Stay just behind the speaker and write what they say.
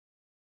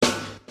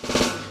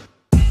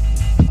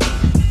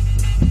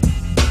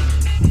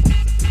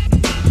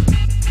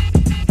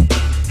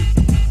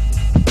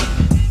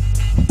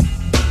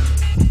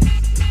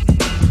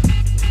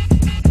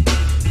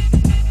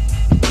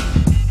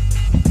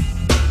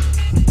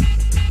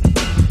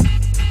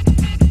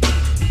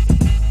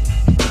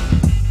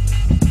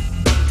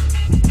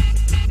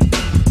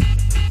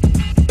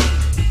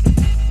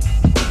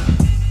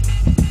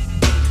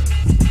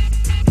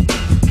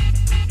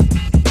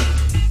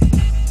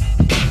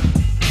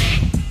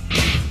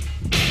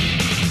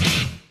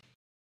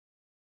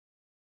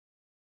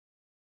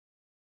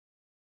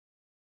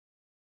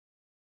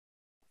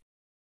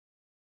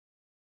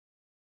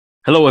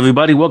Hello,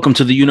 everybody. Welcome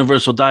to the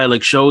Universal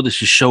Dialect Show.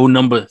 This is show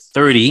number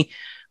 30.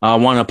 I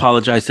want to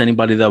apologize to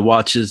anybody that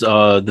watches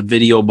the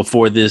video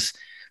before this.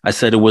 I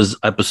said it was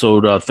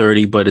episode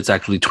 30, but it's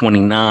actually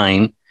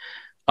 29.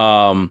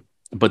 But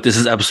this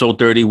is episode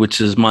 30, which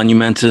is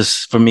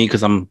monumentous for me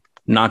because I'm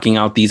knocking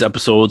out these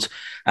episodes.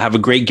 I have a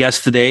great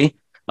guest today.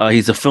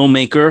 He's a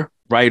filmmaker,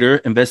 writer,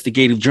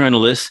 investigative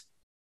journalist,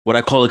 what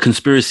I call a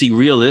conspiracy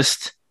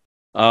realist.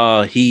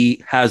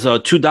 He has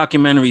two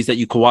documentaries that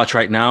you can watch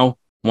right now.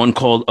 One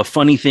called A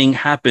Funny Thing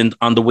Happened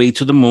on the Way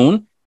to the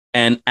Moon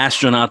and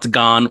Astronauts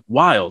Gone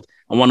Wild.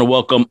 I want to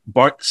welcome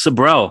Bart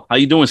Sibrel. How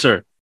you doing,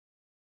 sir?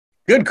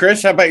 Good,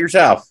 Chris. How about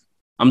yourself?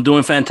 I'm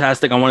doing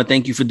fantastic. I want to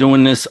thank you for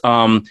doing this.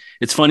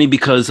 It's funny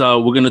because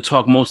we're going to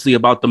talk mostly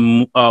about the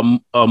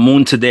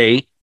moon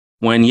today,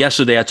 when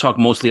yesterday I talked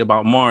mostly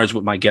about Mars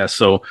with my guests.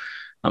 So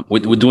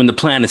we're doing the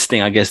planets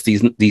thing, I guess,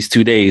 these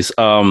 2 days.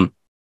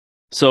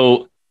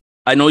 So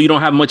I know you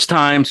don't have much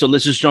time, so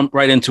let's just jump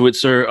right into it,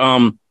 sir.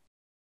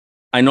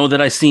 I know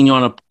that I've seen you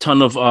on a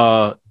ton of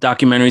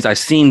documentaries. I've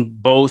seen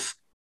both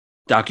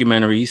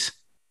documentaries,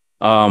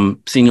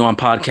 seen you on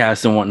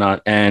podcasts and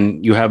whatnot,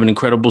 and you have an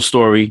incredible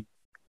story.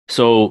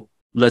 So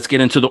let's get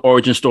into the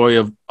origin story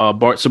of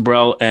Bart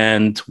Sibrel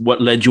and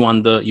what led you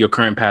on your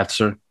current path,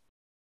 sir.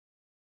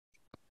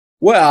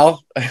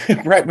 Well,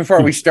 right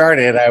before we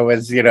started, I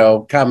was,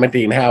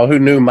 commenting how who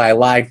knew my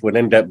life would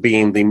end up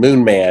being the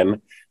moon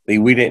man, the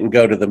we didn't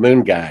go to the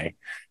moon guy.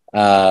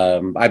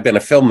 I've been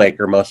a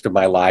filmmaker most of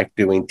my life,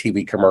 doing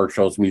TV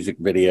commercials, music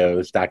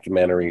videos,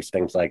 documentaries,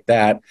 things like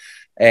that,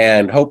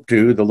 and hope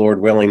to, the Lord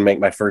willing, make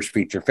my first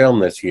feature film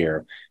this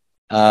year.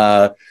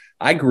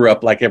 I grew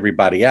up like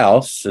everybody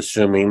else,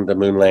 assuming the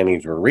moon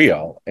landings were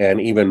real,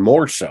 and even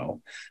more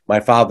so.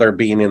 My father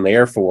being in the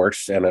Air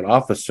Force and an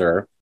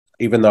officer,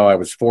 even though I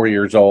was 4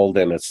 years old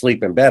and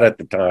asleep in bed at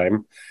the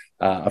time,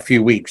 a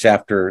few weeks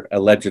after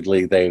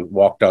allegedly they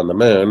walked on the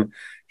moon,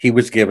 he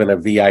was given a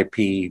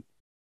VIP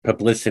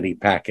publicity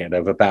packet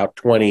of about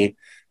 20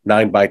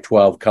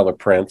 9x12 color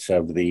prints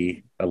of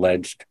the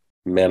alleged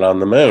men on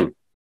the moon.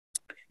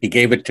 He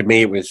gave it to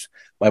me. It was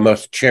my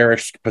most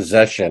cherished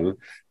possession,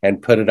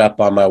 and put it up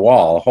on my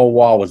wall. A whole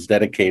wall was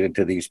dedicated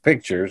to these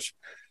pictures,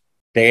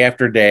 day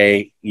after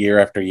day, year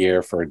after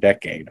year, for a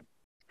decade.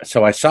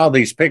 So I saw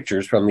these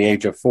pictures from the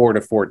age of 4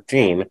 to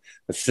 14,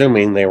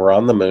 assuming they were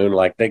on the moon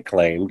like they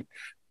claimed,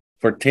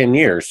 for 10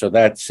 years. So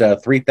that's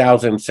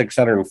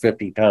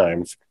 3,650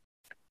 times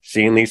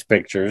seeing these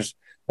pictures,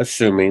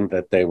 assuming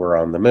that they were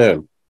on the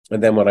moon.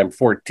 And then when I'm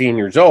 14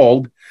 years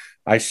old,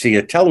 I see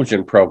a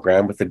television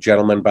program with a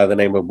gentleman by the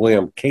name of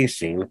William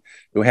Casing,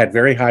 who had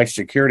very high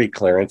security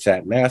clearance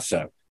at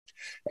NASA.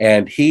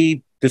 And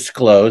he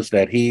disclosed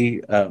that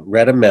he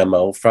read a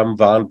memo from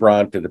von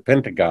Braun to the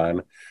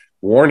Pentagon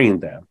warning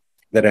them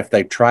that if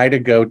they try to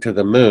go to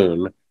the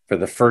moon for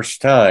the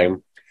first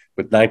time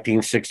with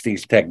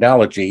 1960s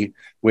technology,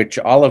 which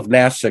all of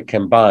NASA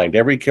combined,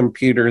 every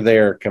computer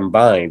there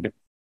combined,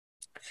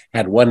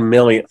 had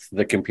 1/1,000,000th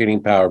the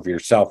computing power of your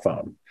cell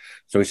phone.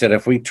 So he said,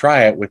 if we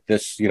try it with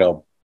this,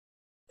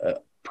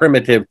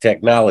 primitive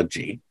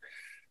technology,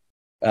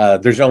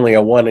 there's only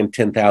a 1 in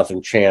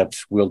 10,000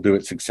 chance we'll do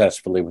it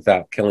successfully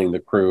without killing the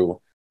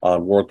crew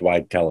on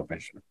worldwide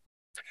television.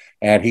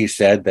 And he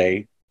said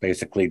they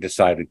basically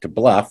decided to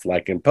bluff,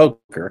 like in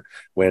poker,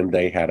 when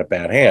they had a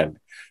bad hand.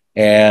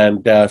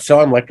 And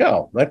so I'm like,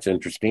 oh, that's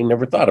interesting.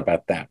 Never thought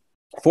about that.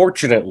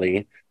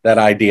 Fortunately, that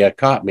idea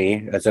caught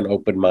me as an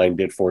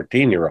open-minded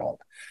 14-year-old.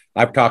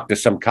 I've talked to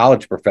some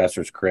college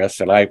professors, Chris,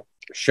 and I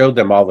showed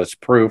them all this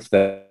proof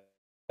that,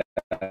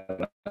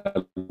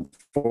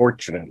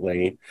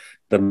 unfortunately,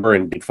 the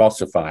moon be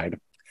falsified.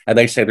 And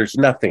they say there's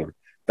nothing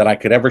that I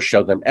could ever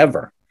show them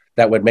ever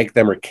that would make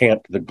them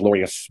recant the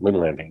glorious moon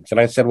landings. And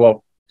I said,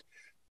 well,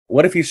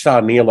 what if you saw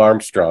Neil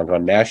Armstrong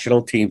on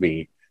national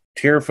TV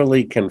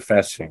tearfully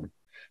confessing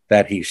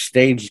that he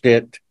staged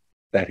it,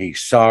 that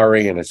he's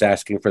sorry and is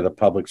asking for the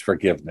public's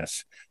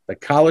forgiveness? The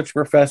college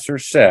professor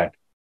said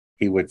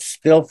he would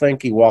still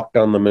think he walked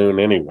on the moon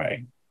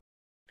anyway.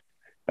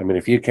 I mean,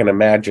 if you can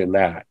imagine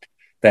that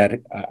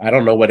I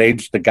don't know what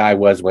age the guy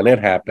was when it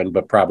happened,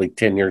 but probably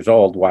 10 years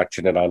old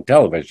watching it on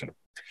television.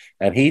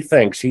 And he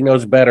thinks he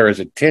knows better as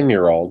a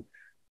 10-year-old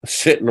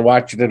sitting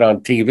watching it on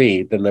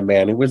TV than the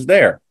man who was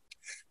there.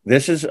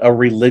 This is a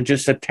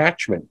religious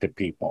attachment to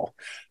people.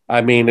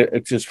 I mean,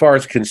 it's as far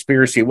as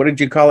conspiracy. What did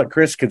you call it,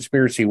 Chris?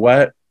 Conspiracy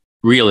what?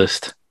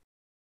 Realist.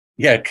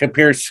 Yeah,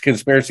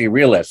 conspiracy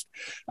realist.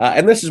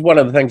 And this is one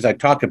of the things I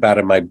talk about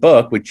in my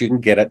book, which you can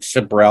get at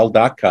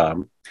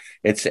Sibrel.com.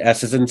 It's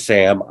S as in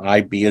Sam,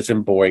 I-B as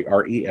in boy,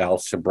 R-E-L,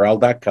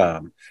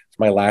 Sibrel.com. It's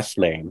my last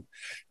name.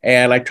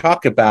 And I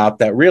talk about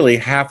that really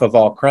half of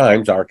all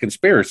crimes are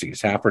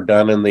conspiracies. Half are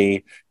done in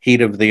the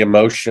heat of the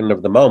emotion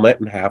of the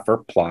moment, and half are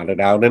plotted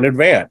out in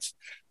advance.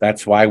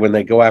 That's why when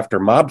they go after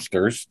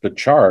mobsters, the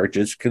charge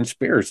is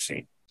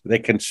conspiracy. They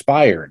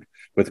conspired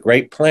with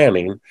great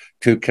planning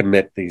to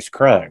commit these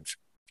crimes.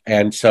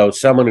 And so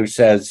someone who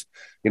says,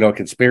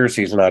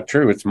 conspiracy is not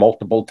true, it's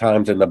multiple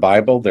times in the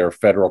Bible. There are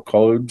federal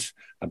codes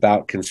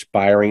about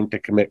conspiring to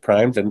commit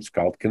crimes, and it's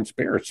called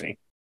conspiracy.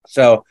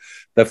 So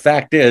the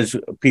fact is,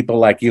 people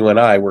like you and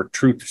I were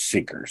truth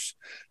seekers.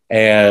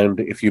 And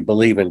if you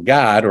believe in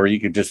God, or you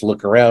could just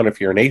look around if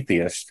you're an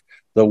atheist,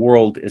 the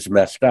world is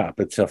messed up.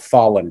 It's a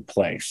fallen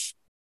place.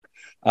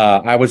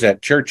 I was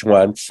at church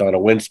once on a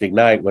Wednesday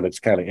night when it's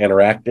kind of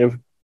interactive.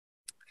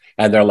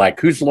 And they're like,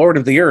 who's Lord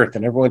of the earth?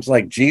 And everyone's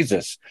like,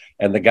 Jesus.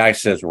 And the guy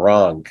says,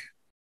 wrong.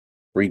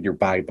 Read your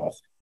Bible.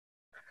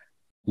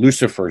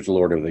 Lucifer's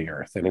Lord of the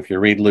earth. And if you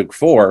read Luke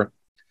 4,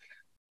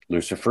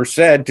 Lucifer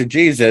said to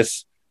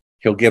Jesus,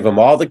 he'll give him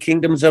all the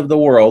kingdoms of the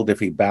world if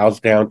he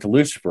bows down to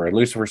Lucifer. And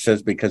Lucifer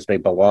says because they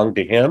belong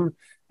to him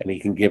and he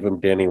can give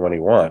them to anyone he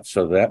wants.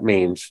 So that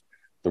means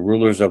the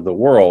rulers of the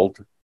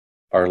world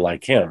are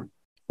like him,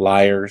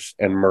 liars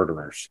and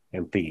murderers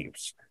and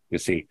thieves. You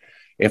see,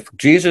 if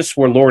Jesus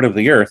were Lord of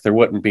the earth, there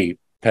wouldn't be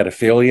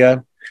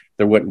pedophilia,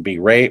 there wouldn't be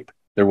rape,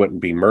 there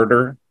wouldn't be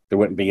murder, there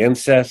wouldn't be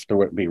incest, there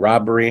wouldn't be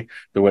robbery,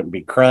 there wouldn't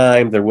be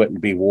crime, there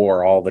wouldn't be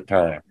war all the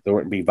time, there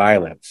wouldn't be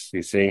violence,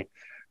 you see.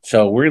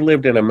 So we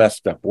lived in a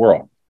messed up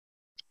world.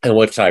 And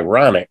what's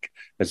ironic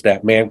is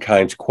that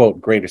mankind's,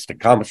 quote, greatest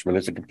accomplishment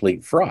is a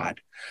complete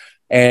fraud.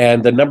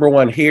 And the number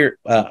one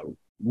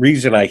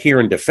reason I hear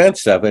in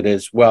defense of it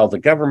is, well, the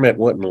government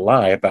wouldn't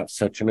lie about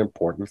such an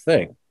important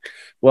thing.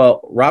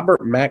 Well,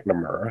 Robert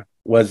McNamara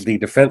was the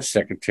defense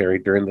secretary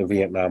during the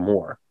Vietnam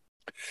War.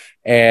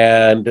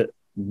 And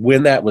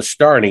when that was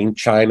starting,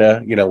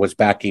 China, was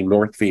backing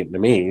North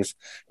Vietnamese,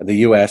 and the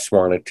U.S.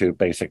 wanted to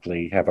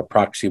basically have a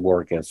proxy war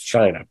against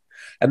China.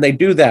 And they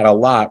do that a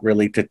lot,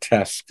 really, to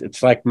test.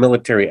 It's like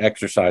military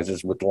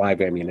exercises with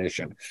live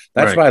ammunition.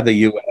 That's why the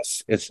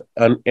U.S. is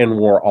in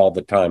war all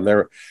the time.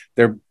 They're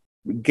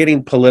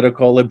getting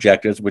political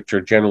objectives, which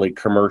are generally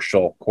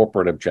commercial,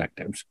 corporate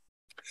objectives.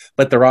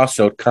 But they're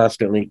also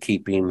constantly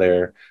keeping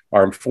their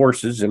armed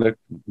forces in a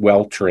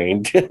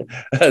well-trained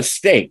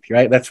state,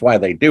 right? That's why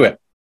they do it.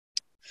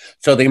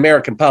 So the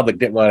American public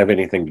didn't want to have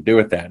anything to do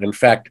with that. In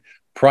fact,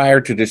 prior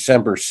to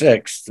December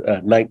 6th,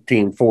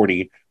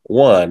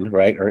 1941,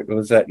 right? Or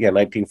was that? Yeah,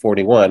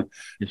 1941.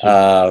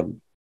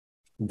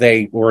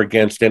 They were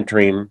against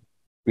entering,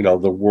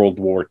 the World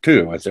War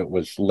II, as it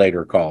was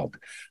later called.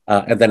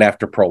 And then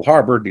after Pearl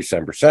Harbor,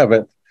 December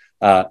 7th,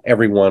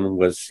 everyone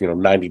was,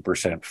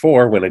 90%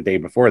 for, when a day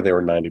before they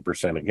were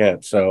 90%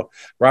 against. So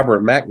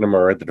Robert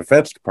McNamara at the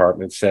Defense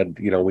Department said,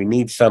 we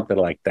need something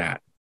like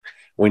that.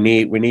 We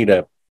need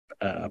a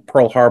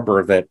Pearl Harbor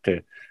event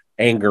to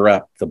anger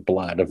up the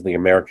blood of the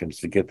Americans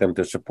to get them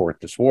to support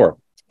this war.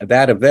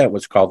 That event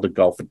was called the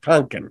Gulf of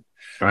Tonkin.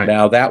 Right.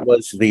 Now, that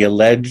was the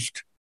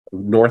alleged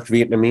North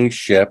Vietnamese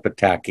ship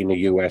attacking a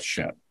U.S.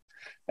 ship,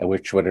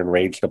 which would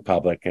enrage the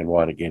public and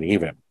want to get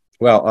even.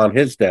 Well, on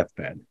his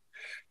deathbed,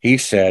 he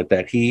said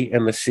that he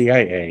and the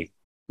CIA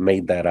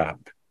made that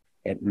up.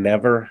 It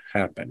never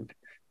happened.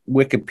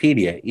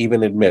 Wikipedia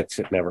even admits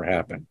it never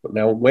happened. But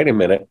now, wait a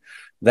minute.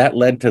 That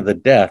led to the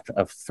death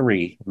of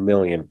 3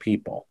 million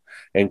people,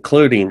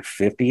 including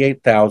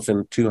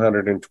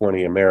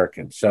 58,220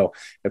 Americans. So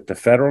if the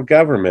federal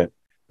government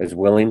is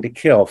willing to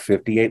kill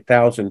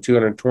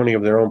 58,220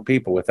 of their own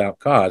people without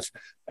cause,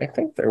 I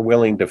think they're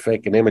willing to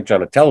fake an image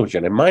on a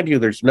television. And mind you,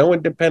 there's no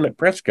independent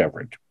press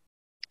coverage.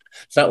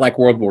 It's not like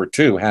World War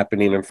II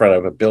happening in front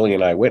of 1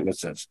 billion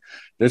eyewitnesses.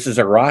 This is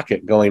a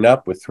rocket going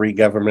up with 3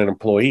 government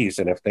employees.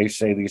 And if they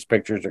say these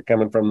pictures are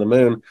coming from the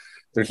moon,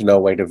 there's no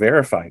way to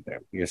verify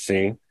them, you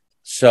see?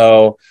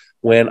 So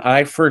when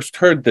I first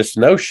heard this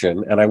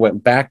notion and I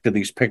went back to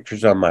these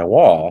pictures on my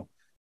wall,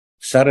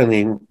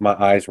 suddenly my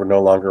eyes were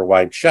no longer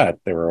wide shut.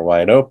 They were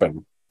wide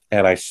open.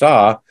 And I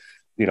saw,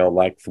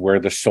 like where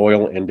the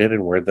soil ended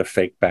and where the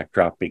fake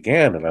backdrop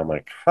began. And I'm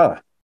like,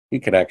 you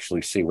can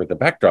actually see where the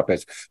backdrop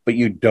is, but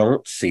you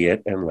don't see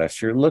it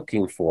unless you're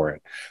looking for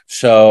it.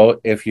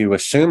 So if you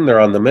assume they're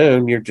on the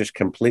moon, you're just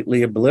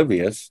completely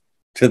oblivious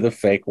to the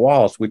fake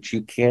walls, which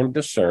you can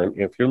discern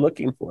if you're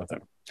looking for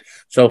them.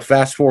 So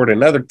fast forward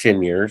another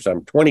 10 years,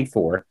 I'm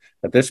 24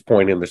 at this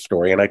point in the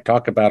story, and I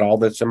talk about all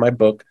this in my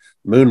book,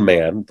 Moon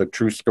Man, the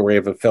true story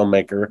of a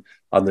filmmaker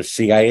on the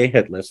CIA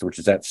hit list, which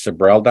is at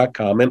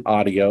Sibrel.com in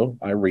audio.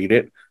 I read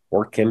it,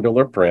 or Kindle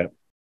or print.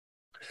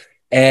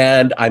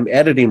 And I'm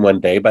editing one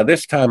day. By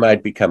this time,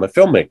 I'd become a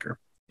filmmaker.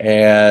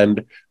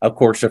 And of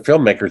course, a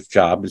filmmaker's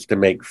job is to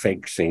make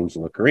fake scenes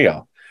look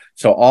real.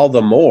 So all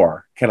the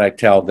more can I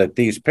tell that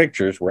these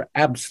pictures were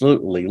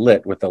absolutely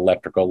lit with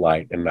electrical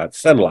light and not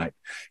sunlight.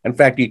 In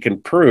fact, you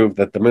can prove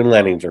that the moon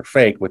landings are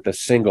fake with a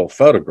single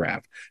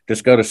photograph.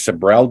 Just go to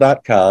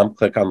Sibrel.com,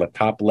 click on the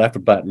top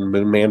left button,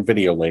 Moon Man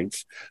video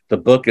links. The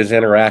book is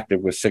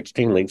interactive with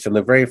 16 links, and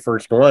the very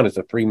first one is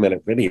a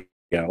 3-minute video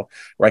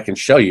where I can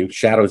show you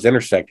shadows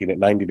intersecting at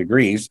 90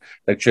 degrees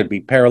that should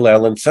be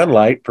parallel in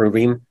sunlight,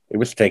 proving it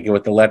was taken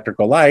with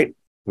electrical light,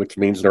 which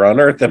means they're on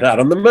Earth and not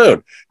on the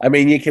moon. I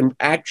mean, you can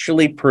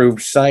actually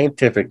prove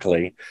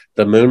scientifically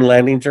the moon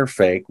landings are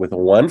fake with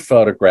one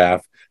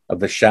photograph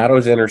of the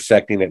shadows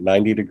intersecting at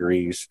 90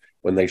 degrees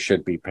when they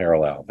should be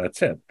parallel.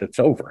 That's it. That's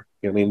over.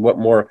 I mean, what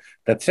more?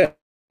 That's it.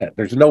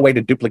 There's no way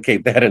to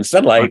duplicate that in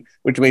sunlight,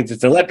 which means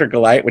it's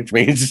electrical light, which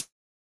means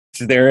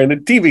they're in a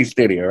TV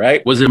studio,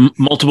 right? Was it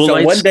multiple So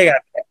lights? one day,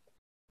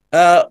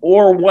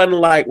 or one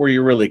light where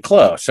you're really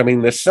close. I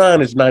mean, the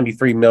sun is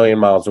 93 million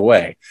miles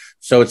away,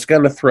 so it's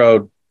going to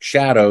throw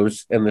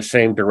shadows in the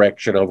same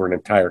direction over an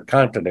entire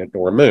continent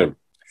or moon.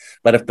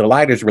 But if the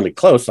light is really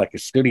close, like a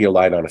studio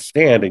light on a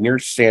stand, and you're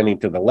standing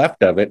to the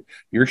left of it,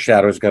 your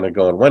shadow is going to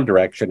go in one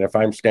direction. If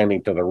I'm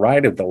standing to the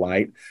right of the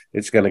light,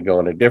 it's going to go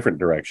in a different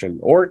direction.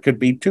 Or it could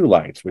be two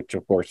lights, which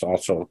of course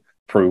also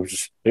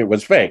proves it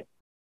was fake.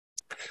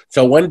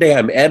 So one day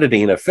I'm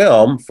editing a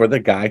film for the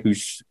guy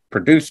who's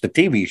produced a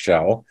TV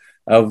show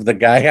of the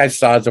guy I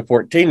saw as a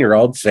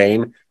 14-year-old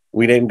saying,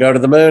 we didn't go to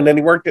the moon, and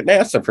he worked at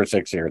NASA for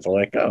 6 years. I'm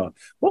like, oh,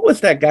 what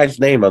was that guy's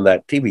name on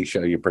that TV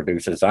show you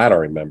produced? I don't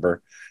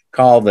remember.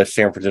 Call the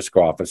San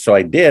Francisco office. So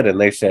I did, and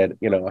they said,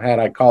 had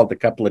I called a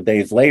couple of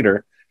days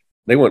later,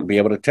 they wouldn't be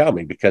able to tell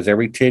me, because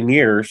every 10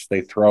 years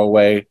they throw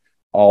away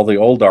all the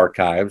old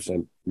archives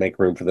and make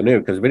room for the new,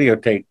 because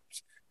videotapes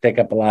take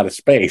up a lot of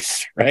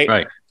space, right?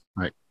 Right.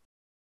 I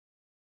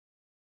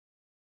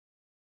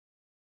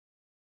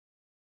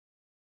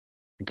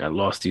think I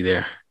lost you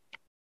there.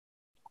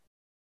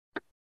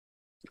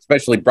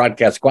 Especially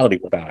broadcast quality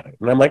about it.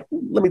 And I'm like,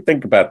 let me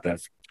think about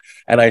this.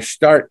 And I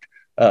start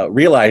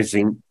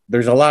realizing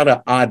there's a lot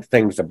of odd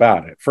things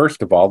about it.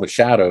 First of all, the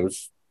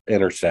shadows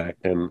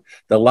intersect, and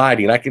the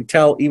lighting. I can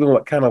tell even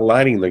what kind of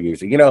lighting they're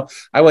using.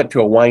 I went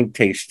to a wine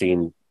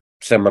tasting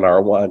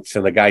seminar once,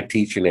 and the guy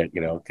teaching it,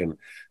 can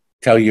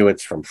tell you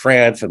it's from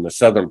France and the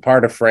southern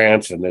part of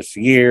France and this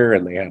year,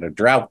 and they had a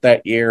drought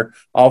that year,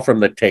 all from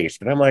the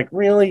taste. And I'm like,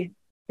 really?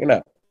 I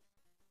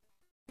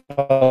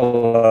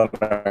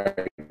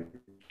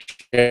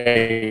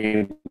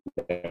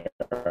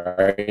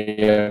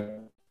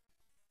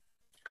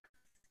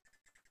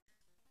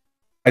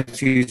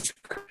see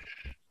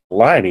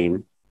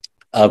lighting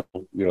of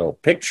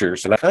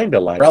pictures, and I kind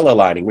of like umbrella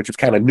lighting, which was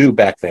kind of new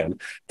back then,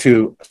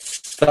 to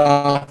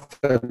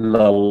soften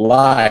the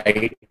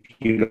light.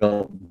 You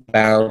don't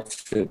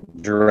bounce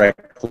it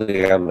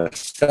directly on the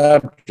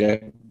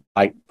subject.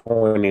 Light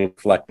pointing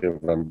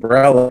reflective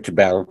umbrella, which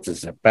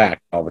bounces it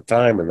back all the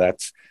time, and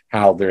that's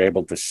how they're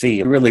able to see.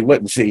 You really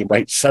wouldn't see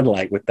bright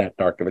sunlight with that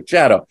dark of a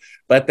shadow,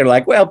 but they're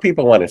like, well,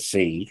 people want to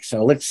see,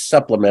 so let's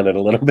supplement it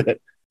a little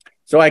bit.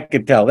 So I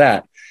could tell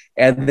that.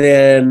 And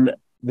then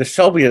the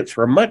Soviets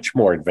were much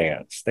more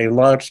advanced. They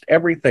launched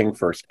everything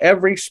first.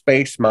 Every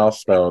space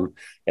milestone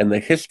in the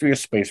history of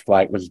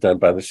spaceflight was done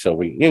by the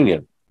Soviet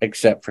Union,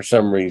 except for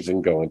some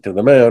reason going to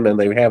the moon, and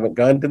they haven't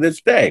gone to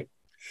this day.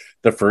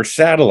 The first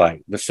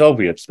satellite, the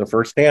Soviets. The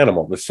first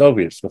animal, the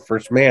Soviets. The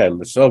first man,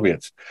 the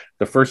Soviets.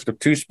 The first of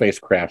two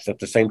spacecrafts at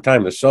the same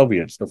time, the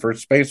Soviets. The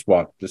first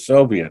spacewalk, the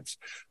Soviets.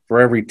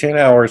 For every 10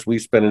 hours we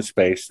spent in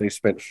space, they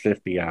spent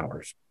 50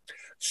 hours.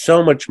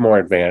 So much more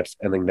advanced,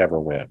 and they never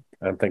win.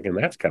 I'm thinking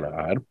that's kind of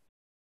odd.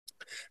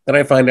 Then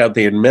I find out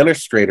the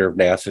administrator of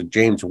NASA,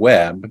 James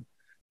Webb,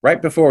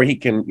 right before he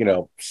can,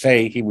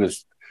 say he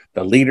was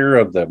the leader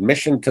of the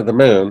mission to the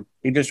moon,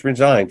 he just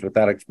resigns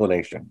without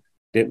explanation.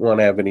 Didn't want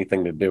to have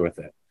anything to do with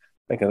it.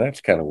 Thinking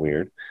that's kind of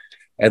weird.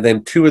 And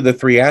then two of the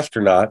three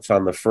astronauts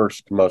on the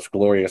first most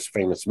glorious,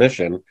 famous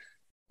mission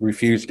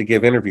refused to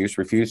give interviews,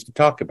 refused to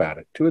talk about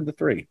it. Two of the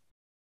three.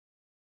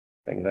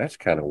 Thinking that's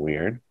kind of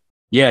weird.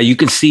 Yeah, you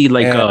can see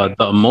the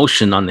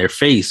emotion on their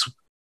face.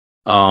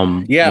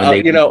 Yeah,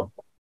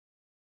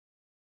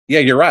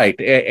 you're right.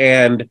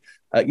 And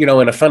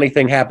and a funny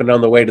thing happened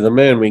on the way to the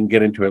moon. We can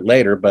get into it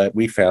later, but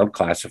we found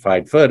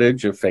classified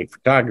footage of fake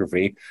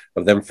photography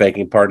of them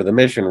faking part of the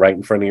mission right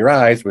in front of your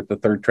eyes with the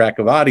third track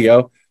of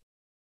audio,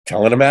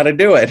 telling them how to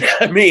do it.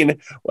 I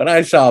mean, when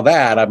I saw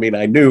that, I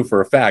knew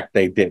for a fact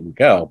they didn't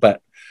go.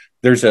 But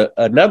there's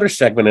another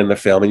segment in the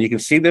film, and you can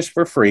see this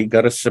for free.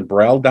 Go to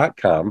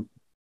Sibrel.com.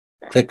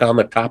 Click on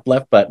the top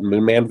left button,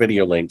 Moonman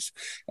Video Links.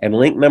 And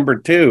link number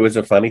 2 is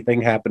a funny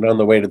thing happened on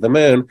the way to the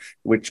moon,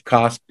 which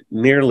cost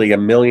nearly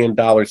 $1 million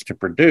to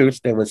produce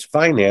and was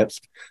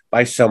financed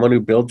by someone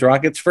who builds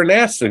rockets for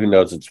NASA who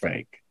knows it's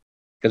fake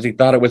because he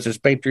thought it was his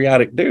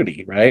patriotic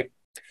duty, right?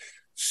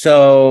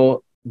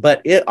 So,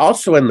 but it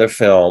also in the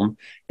film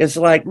is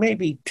like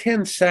maybe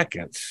 10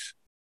 seconds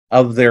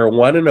of their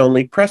one and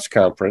only press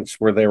conference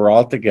where they were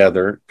all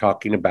together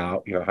talking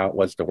about, how it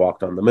was to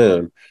walk on the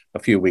moon a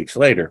few weeks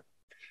later.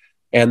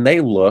 And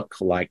they look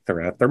like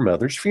they're at their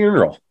mother's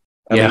funeral.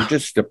 I mean,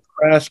 just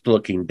depressed,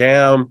 looking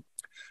down.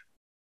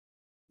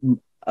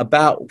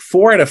 About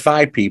 4 out of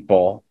 5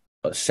 people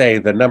say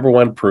the number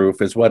one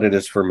proof is what it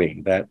is for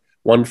me, that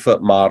 1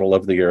 foot model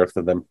of the Earth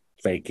of them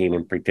faking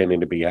and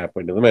pretending to be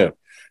halfway to the moon.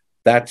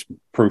 That's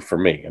proof for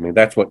me. I mean,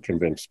 that's what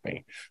convinced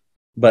me.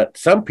 But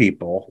some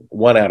people,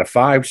 1 out of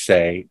 5,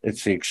 say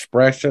it's the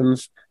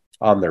expressions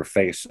on their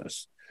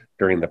faces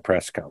during the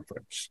press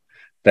conference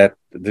that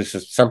this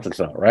is something's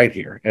not right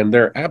here. And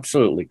they're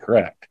absolutely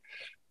correct.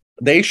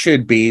 They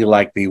should be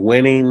like the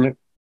winning,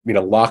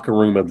 locker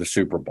room of the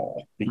Super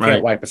Bowl. You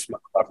can't wipe a smile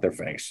off their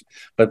face,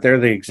 but they're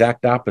the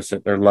exact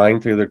opposite. They're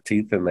lying through their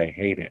teeth and they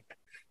hate it.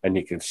 And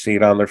you can see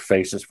it on their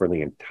faces for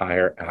the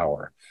entire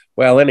hour.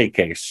 Well, in any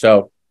case,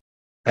 so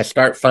I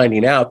start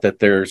finding out that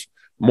there's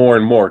more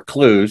and more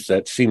clues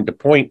that seem to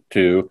point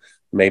to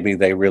maybe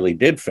they really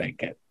did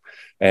fake it.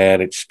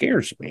 And it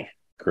scares me,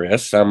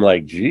 Chris. I'm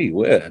like, gee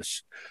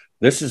whiz,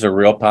 this is a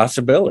real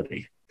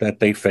possibility that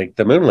they faked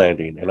the moon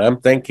landing. And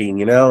I'm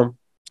thinking,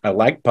 I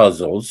like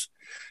puzzles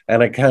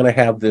and I kind of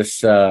have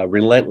this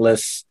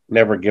relentless,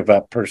 never give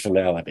up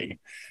personality.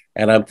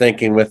 And I'm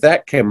thinking with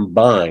that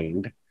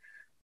combined,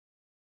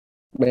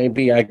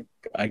 maybe I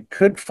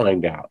could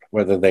find out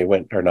whether they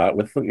went or not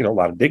with a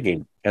lot of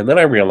digging. And then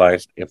I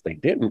realized if they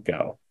didn't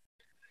go,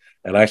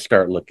 and I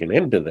start looking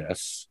into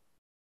this,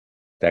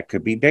 that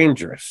could be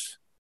dangerous.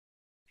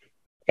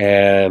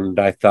 And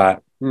I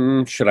thought,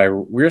 should I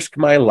risk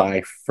my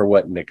life for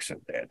what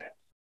Nixon did?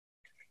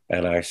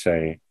 And I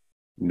say,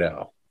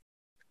 no.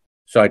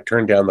 So I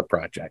turned down the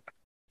project.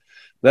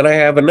 Then I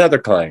have another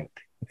client,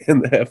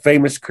 a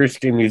famous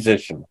Christian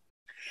musician.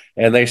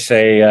 And they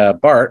say,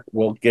 Bart,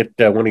 we'll get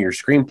one of your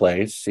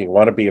screenplays. So you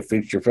want to be a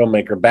feature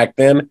filmmaker back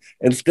then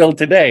and still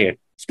today.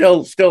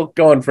 Still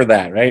going for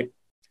that, right?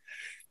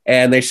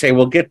 And they say,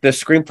 we'll get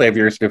this screenplay of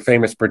yours to a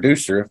famous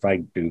producer if I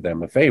do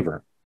them a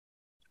favor.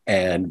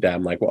 And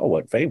I'm like, well,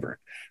 what favor?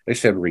 They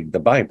said, read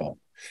the Bible.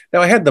 Now,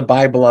 I had the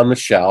Bible on the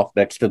shelf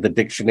next to the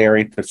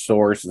dictionary,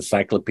 thesaurus,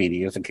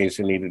 encyclopedias in case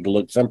I needed to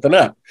look something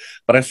up.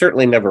 But I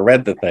certainly never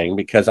read the thing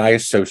because I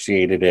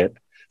associated it.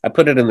 I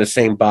put it in the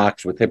same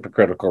box with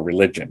hypocritical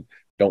religion.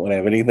 Don't want to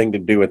have anything to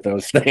do with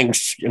those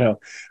things.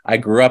 I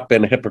grew up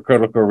in a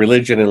hypocritical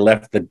religion and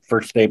left the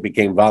first day it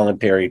became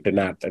voluntary to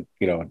not,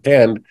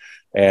 attend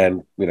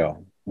and,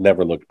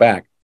 never looked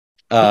back.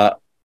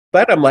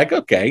 But I'm like,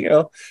 okay,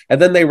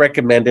 and then they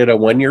recommended a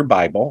 1-year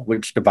Bible,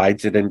 which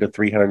divides it into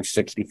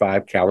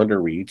 365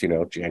 calendar reads,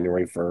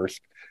 January 1st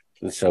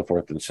and so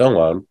forth and so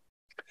on.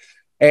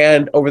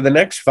 And over the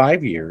next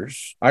 5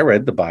 years, I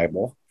read the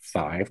Bible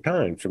 5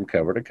 times from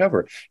cover to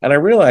cover. And I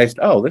realized,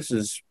 oh, this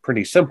is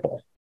pretty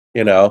simple,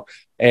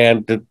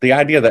 and the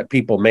idea that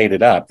people made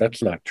it up,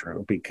 that's not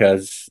true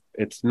because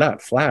it's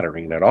not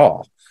flattering at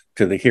all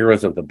to the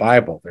heroes of the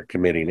Bible. They're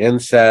committing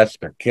incest,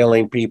 they're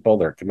killing people,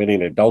 they're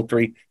committing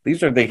adultery.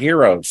 These are the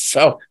heroes.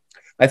 So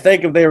I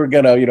think if they were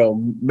going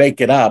to,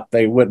 make it up,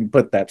 they wouldn't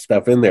put that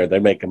stuff in there. They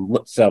make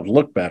themselves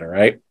look better,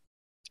 right?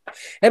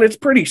 And it's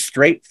pretty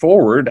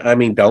straightforward. I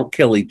mean, don't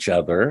kill each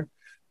other.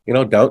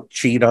 Don't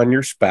cheat on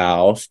your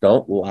spouse.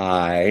 Don't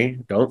lie.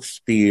 Don't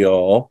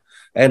steal.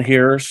 And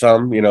here are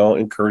some,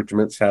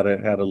 encouragements how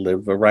to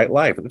live a right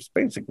life. And that's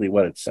basically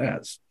what it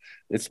says.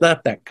 It's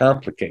not that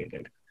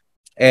complicated.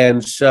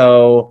 And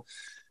so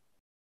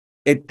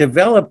it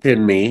developed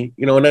in me,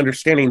 an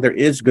understanding there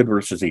is good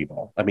versus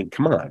evil. I mean,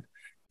 come on.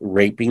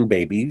 Raping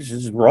babies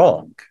is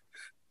wrong.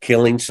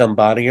 Killing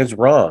somebody is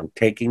wrong.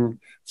 Taking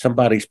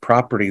somebody's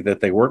property that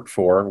they worked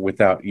for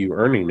without you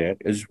earning it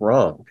is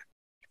wrong.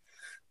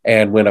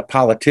 And when a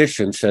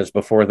politician says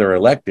before they're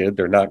elected,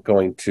 they're not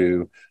going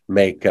to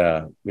make,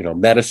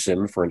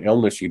 medicine for an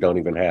illness you don't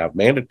even have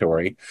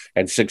mandatory,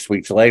 and 6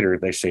 weeks later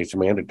they say it's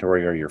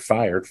mandatory or you're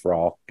fired for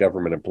all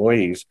government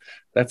employees,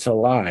 that's a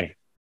lie.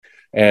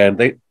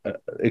 And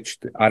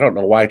I don't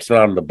know why it's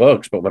not in the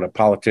books, but when a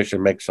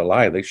politician makes a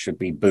lie, they should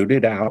be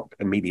booted out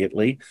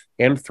immediately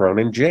and thrown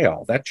in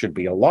jail. That should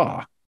be a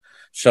law.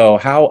 So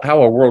how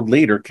a world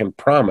leader can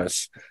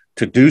promise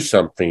to do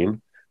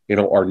something,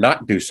 or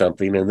not do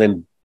something, and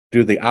then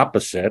do the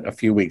opposite a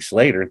few weeks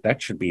later,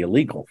 that should be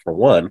illegal, for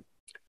one.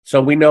 So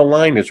we know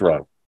lying is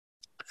wrong.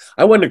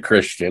 I wasn't a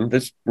Christian.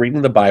 This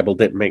reading the Bible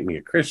didn't make me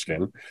a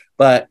Christian,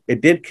 but it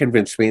did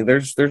convince me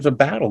there's a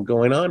battle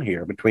going on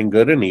here between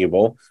good and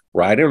evil,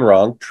 right and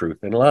wrong, truth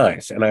and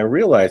lies. And I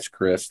realized,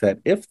 Chris, that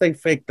if they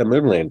faked the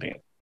moon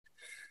landing,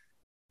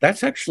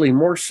 that's actually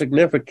more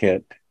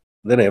significant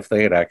than if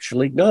they had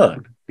actually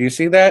gone. Do you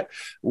see that?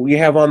 We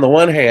have on the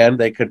one hand,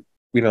 they could,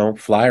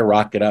 fly a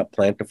rocket up,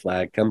 plant a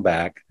flag, come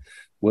back,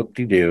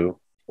 whoop-de-doo,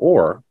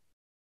 or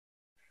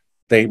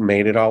they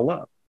made it all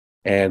up.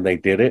 And they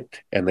did it,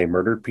 and they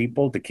murdered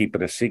people to keep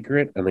it a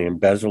secret, and they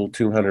embezzled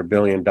 $200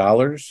 billion,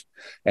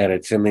 and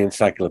it's in the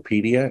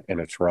encyclopedia, and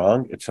it's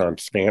wrong. It's on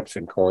stamps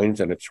and coins,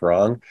 and it's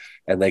wrong.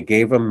 And they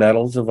gave them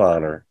medals of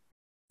honor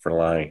for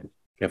lying.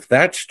 If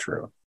that's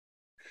true,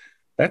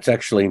 that's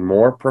actually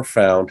more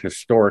profound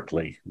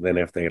historically than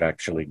if they'd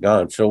actually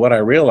gone. So what I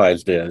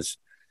realized is,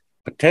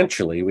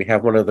 potentially, we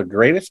have one of the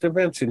greatest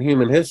events in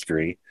human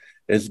history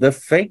is the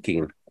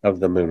faking of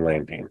the moon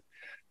landing.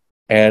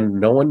 And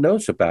no one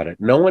knows about it.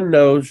 No one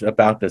knows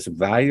about this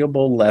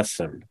valuable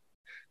lesson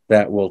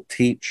that will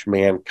teach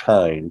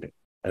mankind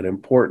an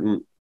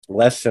important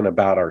lesson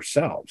about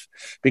ourselves.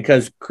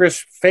 Because,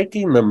 Chris,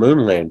 faking the moon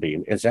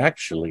landing is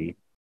actually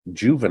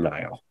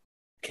juvenile.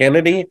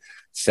 Kennedy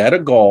set a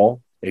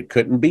goal. It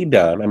couldn't be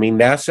done. I mean,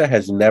 NASA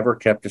has never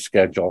kept a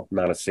schedule,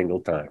 not a single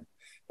time,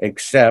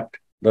 except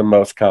the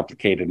most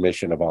complicated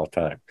mission of all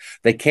time.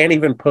 They can't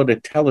even put a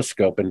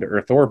telescope into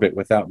Earth orbit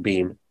without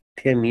being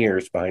 10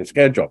 years behind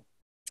schedule.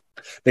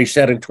 They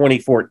said in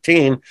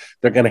 2014,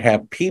 they're going to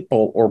have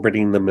people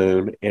orbiting the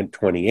moon in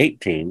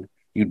 2018.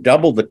 You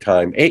double the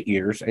time, 8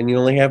 years, and you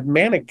only have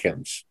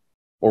mannequins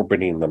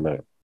orbiting the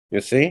moon.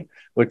 You see,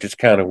 which is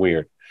kind of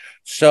weird.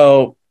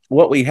 So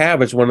what we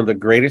have is one of the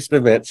greatest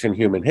events in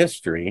human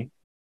history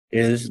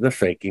is the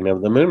faking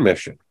of the moon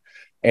mission.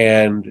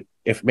 And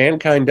if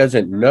mankind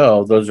doesn't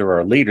know those are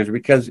our leaders,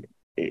 because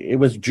it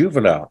was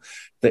juvenile,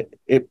 that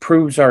it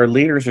proves our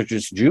leaders are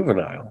just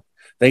juvenile.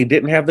 They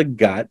didn't have the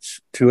guts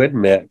to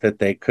admit that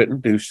they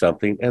couldn't do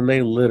something, and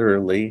they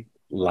literally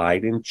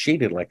lied and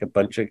cheated like a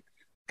bunch of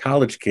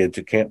college kids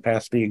who can't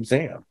pass the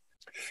exam.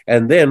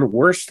 And then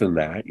worse than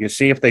that, you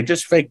see, if they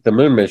just faked the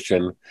moon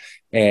mission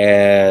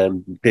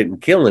and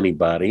didn't kill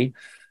anybody,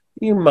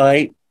 you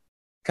might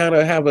kind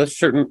of have a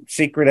certain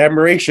secret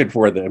admiration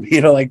for them,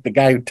 like the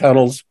guy who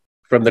tunnels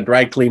from the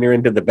dry cleaner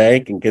into the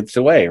bank and gets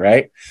away,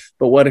 right?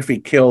 But what if he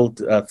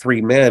killed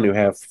three men who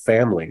have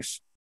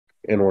families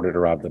in order to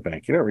rob the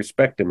bank? You don't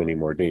respect him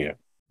anymore, do you?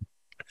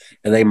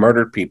 And they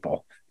murdered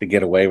people to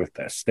get away with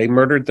this. They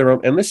murdered their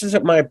own, and this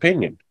isn't my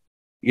opinion.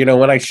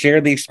 When I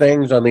share these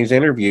things on these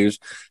interviews,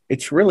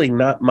 it's really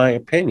not my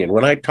opinion.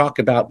 When I talk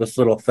about this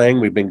little thing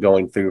we've been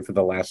going through for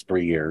the last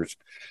 3 years,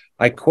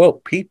 I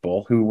quote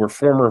people who were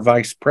former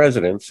vice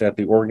presidents at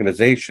the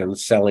organization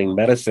selling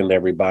medicine to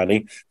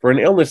everybody for an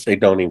illness they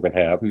don't even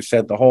have, who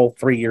said the whole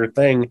 3-year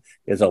thing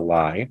is a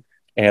lie.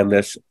 And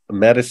this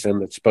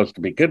medicine that's supposed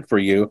to be good for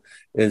you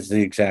is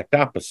the exact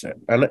opposite.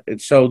 And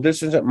so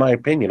this isn't my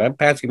opinion. I'm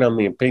passing on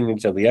the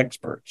opinions of the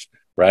experts,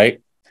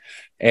 right?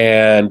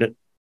 And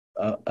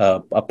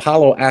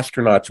Apollo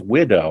astronaut's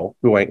widow,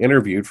 who I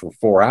interviewed for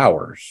 4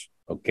 hours,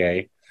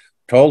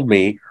 told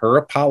me her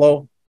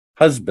Apollo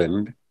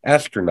husband,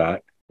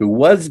 astronaut, who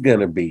was going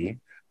to be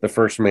the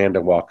first man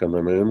to walk on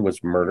the moon,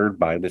 was murdered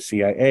by the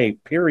CIA,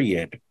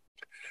 period.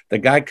 The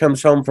guy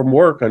comes home from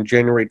work on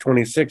January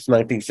 26,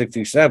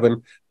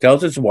 1967,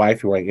 tells his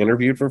wife, who I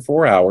interviewed for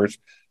 4 hours,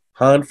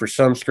 "Han, for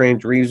some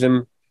strange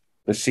reason,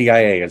 the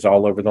CIA is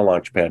all over the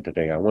launch pad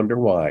today. I wonder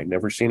why.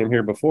 Never seen him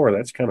here before.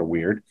 That's kind of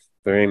weird."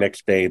 Very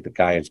next day, the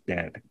guy is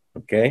dead,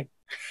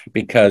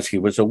 because he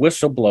was a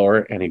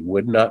whistleblower and he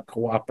would not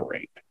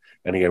cooperate.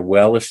 And he had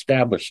well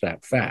established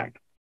that fact.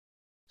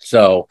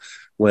 So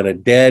when a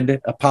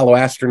dead Apollo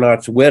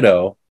astronaut's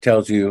widow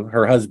tells you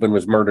her husband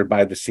was murdered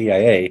by the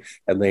CIA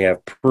and they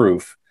have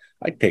proof,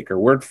 I take her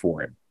word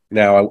for it.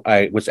 Now,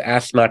 I was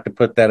asked not to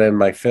put that in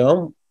my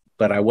film,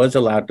 but I was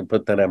allowed to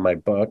put that in my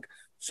book,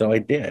 so I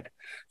did.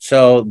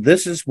 So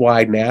this is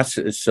why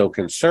NASA is so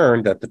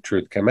concerned that the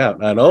truth come out.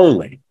 Not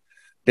only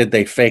did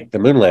they fake the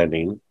moon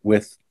landing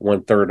with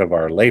 1/3 of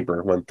our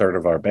labor, 1/3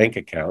 of our bank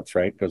accounts,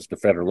 right? Goes to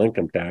federal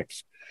income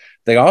tax.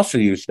 They also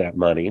used that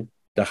money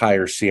to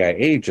hire CIA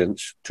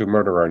agents to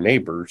murder our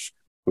neighbors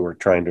who are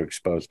trying to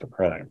expose the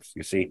crimes.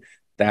 You see,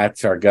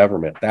 that's our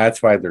government.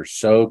 That's why they're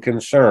so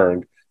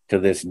concerned to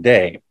this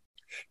day,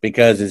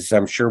 because as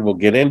I'm sure we'll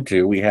get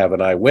into, we have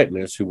an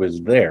eyewitness who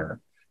was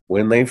there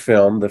when they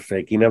filmed the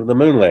faking of the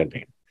moon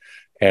landing.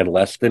 And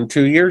less than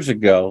 2 years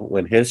ago,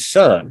 when his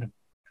son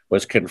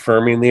was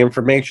confirming the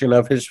information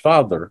of his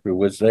father, who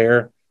was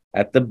there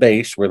at the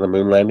base where the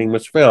moon landing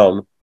was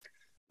filmed,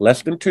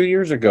 less than 2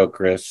 years ago,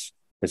 Chris,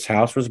 his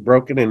house was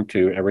broken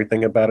into,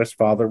 everything about his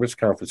father was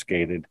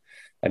confiscated,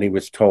 and he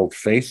was told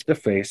face to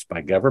face by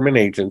government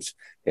agents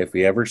if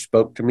he ever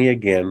spoke to me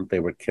again, they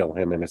would kill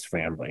him and his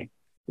family.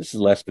 This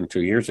is less than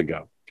 2 years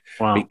ago.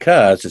 Wow.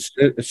 Because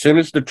as soon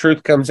as the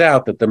truth comes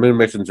out that the moon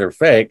missions are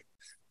fake,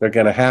 they're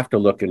going to have to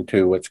look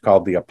into what's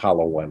called the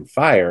Apollo 1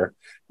 fire,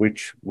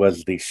 which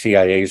was the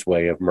CIA's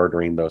way of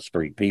murdering those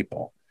 3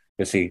 people.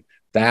 You see,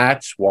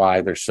 that's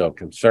why they're so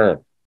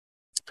concerned.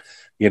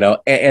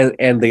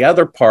 And the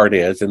other part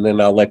is, and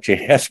then I'll let you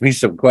ask me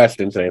some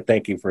questions, and I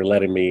thank you for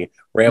letting me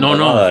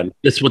ramble on.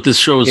 That's what this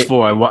show is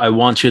for. I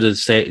want you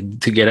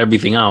to get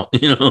everything out,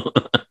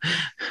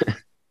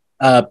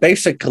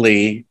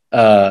 Basically,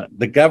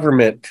 the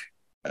government,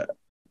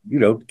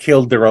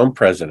 killed their own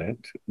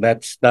president.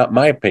 That's not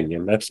my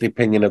opinion. That's the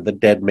opinion of the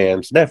dead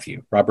man's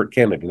nephew, Robert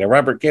Kennedy. Now,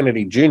 Robert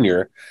Kennedy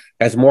Jr.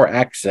 has more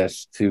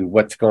access to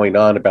what's going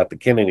on about the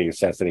Kennedy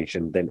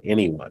assassination than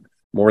anyone,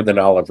 more than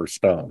Oliver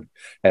Stone.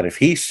 And if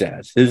he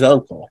says his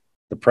uncle,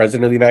 the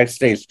president of the United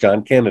States,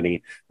 John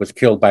Kennedy, was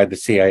killed by the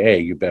CIA,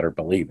 you better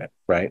believe it,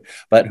 right?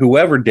 But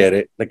whoever did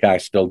it, the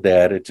guy's still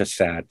dead. It's a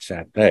sad,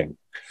 sad thing.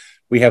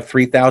 We have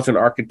 3,000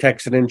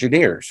 architects and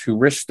engineers who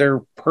risk their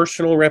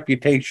personal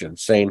reputation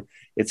saying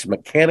it's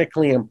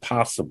mechanically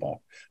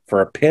impossible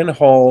for a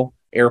pinhole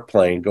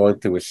airplane going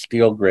through a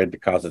steel grid to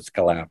cause its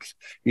collapse.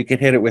 You could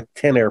hit it with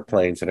 10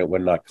 airplanes and it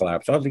would not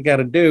collapse. All you got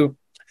to do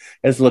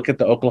is look at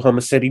the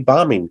Oklahoma City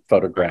bombing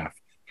photograph.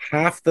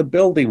 Half the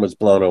building was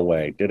blown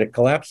away. Did it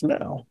collapse?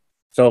 No.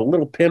 So a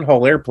little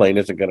pinhole airplane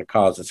isn't going to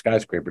cause a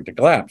skyscraper to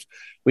collapse.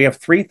 We have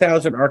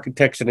 3,000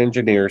 architects and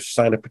engineers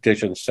sign a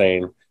petition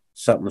saying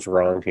something's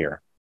wrong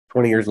here.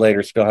 20 years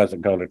later, still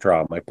hasn't gone to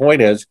trial. My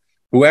point is,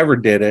 whoever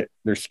did it,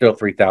 there's still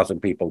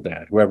 3,000 people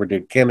dead. Whoever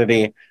did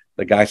Kennedy,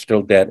 the guy's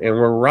still dead. And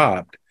we're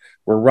robbed.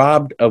 We're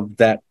robbed of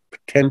that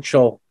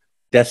potential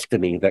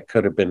destiny that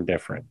could have been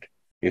different.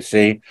 You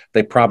see,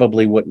 they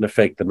probably wouldn't have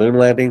faked the moon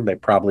landing. They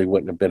probably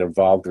wouldn't have been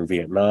involved in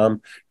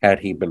Vietnam had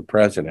he been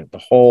president. The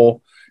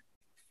whole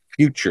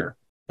future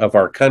of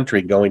our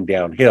country going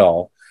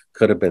downhill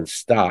could have been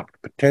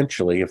stopped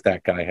potentially if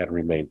that guy had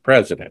remained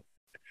president.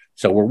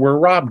 So we're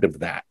robbed of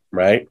that,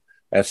 right,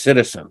 as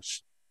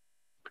citizens.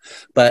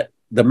 But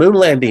the moon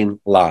landing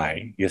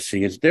lie, you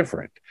see, is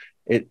different.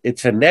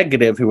 It's a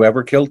negative,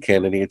 whoever killed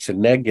Kennedy. It's a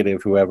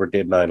negative, whoever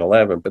did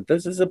 9/11. But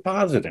this is a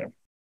positive,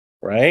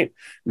 right?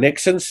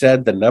 Nixon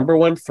said the number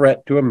one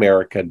threat to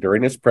America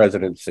during his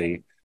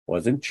presidency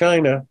wasn't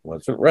China,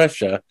 wasn't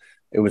Russia.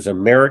 It was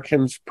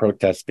Americans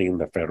protesting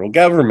the federal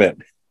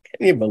government.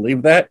 Can you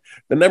believe that?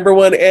 The number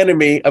one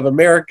enemy of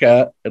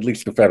America, at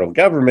least the federal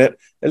government,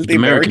 is the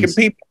American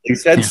people. He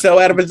said so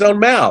out of his own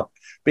mouth,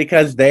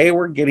 because they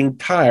were getting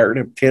tired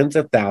of tens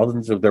of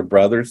thousands of their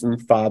brothers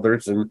and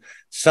fathers and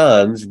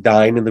sons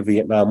dying in the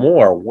Vietnam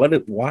War.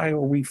 Why are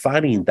we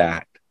fighting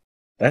that?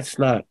 That's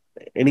not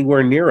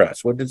anywhere near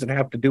us. What does it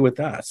have to do with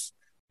us?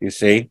 You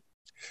see?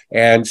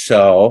 And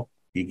so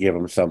you give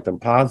them something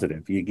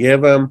positive. You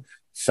give them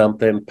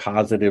something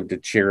positive to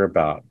cheer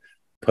about,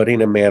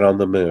 putting a man on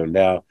the moon.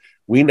 Now,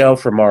 we know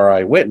from our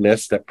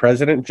eyewitness that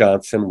President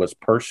Johnson was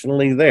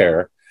personally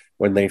there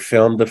when they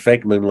filmed the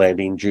fake moon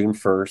landing June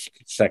 1st,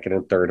 2nd,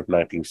 and 3rd of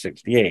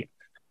 1968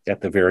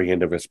 at the very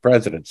end of his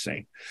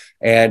presidency.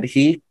 And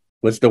he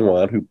was the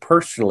one who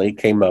personally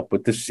came up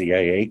with the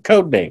CIA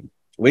code name,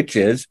 which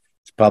is,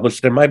 it's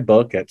published in my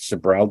book at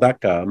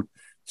Sibrel.com,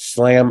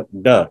 slam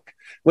dunk,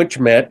 which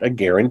meant a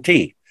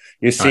guarantee.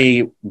 You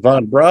see,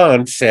 Von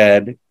Braun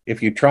said,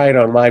 if you try it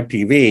on live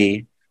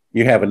TV,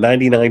 you have a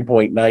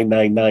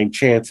 99.999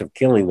 chance of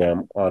killing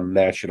them on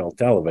national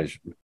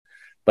television.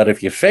 But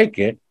if you fake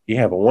it, you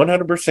have a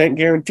 100%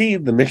 guarantee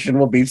the mission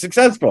will be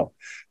successful.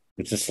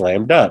 It's a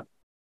slam dunk.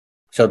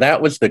 So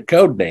that was the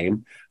code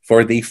name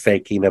for the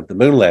faking of the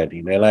moon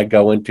landing. And I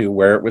go into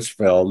where it was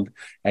filmed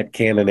at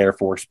Cannon Air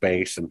Force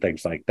Base and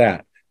things like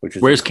that.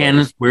 Where's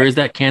Cannon? Where is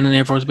that Cannon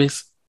Air Force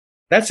Base?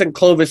 That's in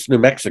Clovis, New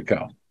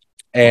Mexico.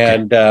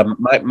 And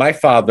my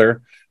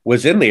father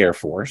was in the Air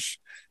Force,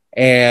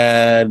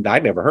 and I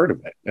never heard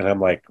of it. And I'm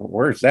like,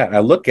 where's that? I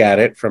look at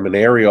it from an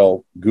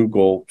aerial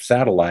Google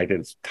satellite,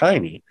 and it's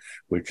tiny,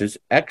 which is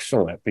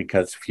excellent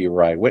because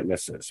fewer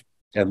eyewitnesses.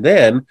 And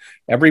then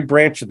every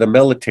branch of the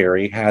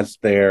military has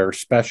their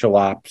special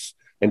ops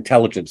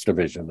intelligence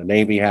division. The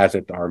Navy has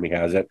it, the Army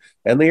has it,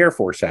 and the Air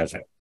Force has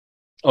it.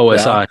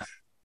 OSI.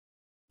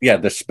 Yeah,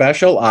 the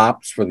special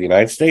ops for the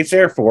United States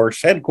Air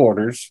Force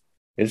headquarters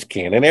is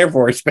Cannon Air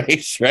Force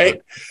Base,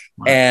 right?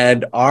 Wow.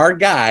 And our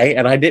guy,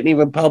 and I didn't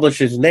even publish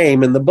his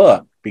name in the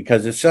book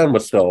because his son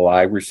was still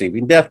alive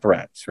receiving death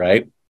threats,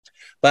 right?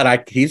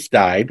 But he's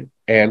died,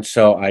 and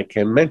so I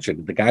can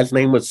mention the guy's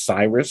name was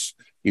Cyrus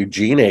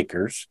Eugene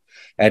Akers,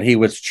 and he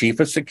was chief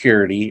of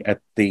security at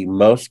the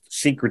most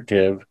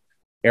secretive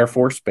Air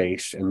Force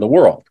base in the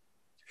world.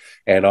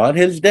 And on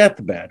his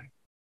deathbed,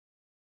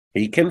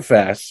 he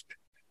confessed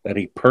that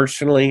he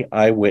personally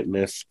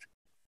eyewitnessed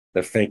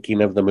the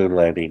faking of the moon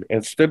landing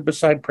and stood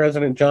beside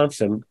President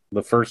Johnson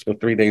the first of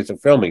 3 days of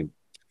filming,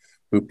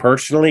 who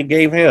personally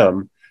gave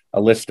him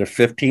a list of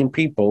 15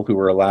 people who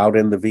were allowed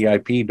in the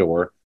VIP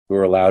door, who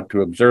were allowed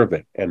to observe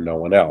it, and no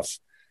one else.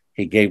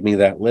 He gave me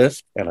that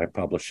list, and I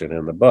published it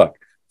in the book.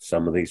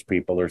 Some of these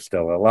people are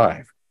still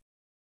alive.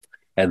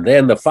 And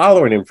then the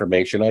following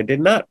information I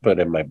did not put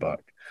in my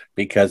book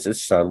because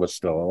his son was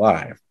still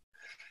alive.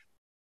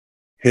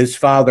 His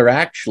father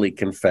actually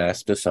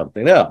confessed to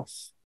something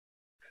else.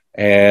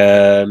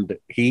 And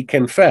he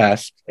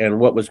confessed, and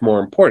what was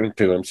more important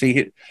to him,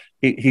 see,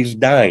 he's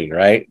dying,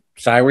 right?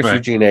 Cyrus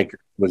Eugene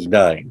Akers was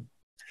dying.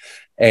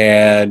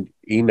 And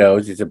he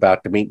knows he's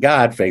about to meet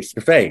God face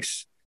to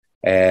face.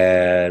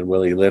 And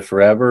will he live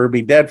forever or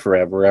be dead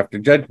forever after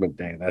Judgment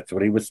Day? That's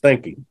what he was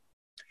thinking.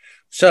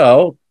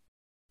 So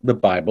the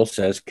Bible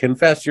says,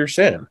 confess your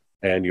sin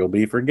and you'll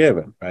be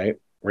forgiven, right?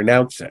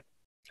 Renounce it.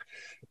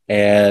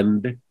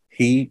 And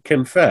he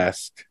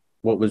confessed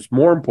what was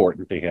more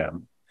important to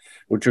him,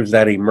 which was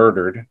that he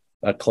murdered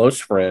a close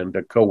friend,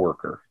 a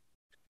coworker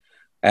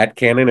at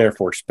Cannon Air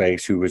Force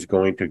Base, who was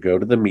going to go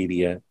to the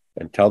media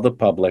and tell the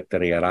public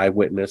that he had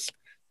eyewitnessed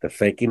the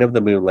faking of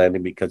the moon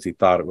landing because he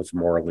thought it was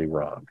morally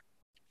wrong.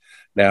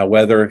 Now,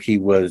 whether he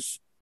was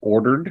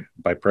ordered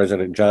by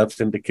President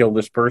Johnson to kill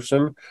this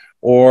person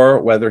or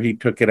whether he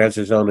took it as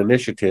his own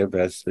initiative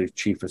as the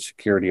chief of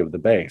security of the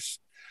base,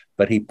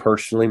 but he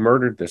personally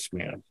murdered this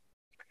man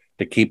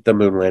to keep the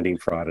moon landing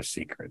fraud a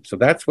secret. So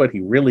that's what he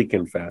really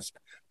confessed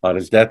on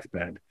his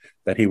deathbed,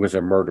 that he was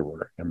a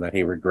murderer and that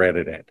he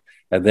regretted it.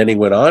 And then he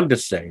went on to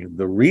say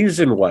the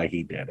reason why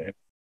he did it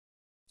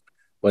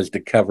was to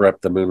cover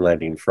up the moon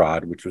landing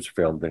fraud, which was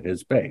filmed at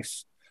his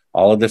base.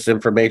 All of this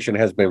information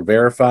has been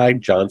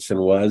verified. Johnson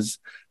was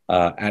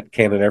at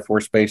Cannon Air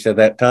Force Base at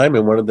that time,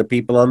 and one of the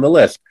people on the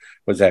list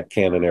was at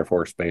Cannon Air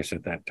Force Base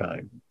at that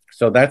time.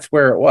 So that's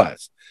where it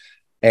was.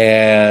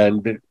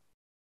 And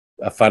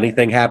a funny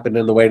thing happened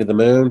in The Way to the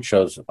Moon,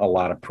 shows a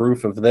lot of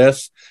proof of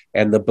this.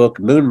 And the book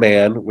Moon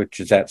Man, which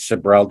is at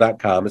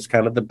Sibrel.com, is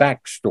kind of the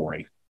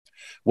backstory.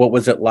 What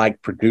was it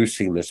like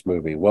producing this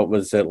movie? What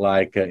was it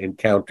like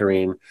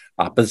encountering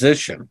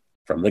opposition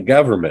from the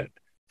government,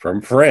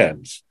 from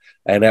friends.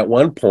 And at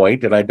one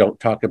point, and I don't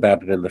talk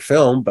about it in the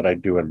film, but I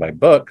do in my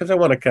book, because I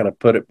want to kind of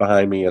put it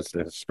behind me as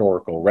a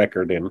historical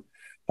record and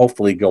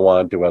hopefully go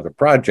on to other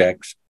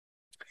projects.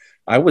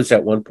 I was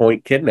at one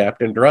point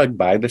kidnapped and drugged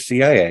by the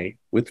CIA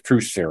with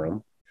truth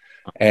serum,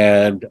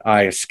 and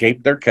I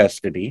escaped their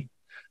custody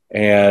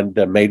and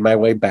made my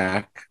way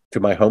back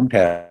to my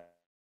hometown.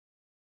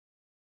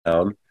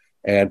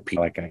 And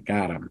people like, I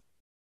got him.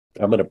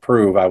 I'm going to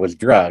prove I was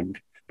drugged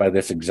by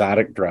this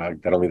exotic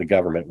drug that only the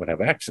government would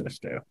have access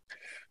to.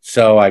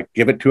 So I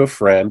give it to a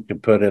friend to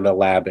put in a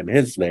lab in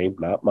his name,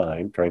 not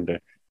mine, trying to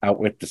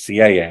outwit the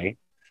CIA.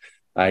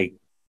 I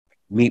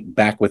meet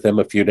back with him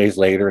a few days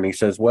later, and he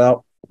says,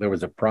 well, there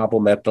was a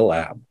problem at the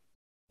lab.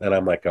 And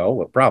I'm like, oh,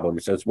 what problem?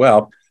 He says,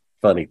 well,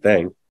 funny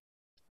thing,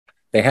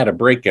 they had a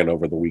break-in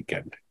over the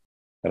weekend.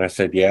 And I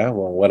said, yeah,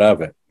 well, what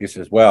of it? He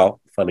says, well,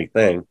 funny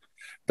thing,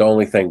 the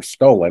only thing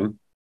stolen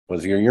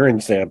was your urine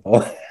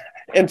sample.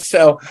 And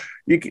so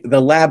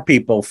the lab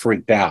people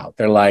freaked out.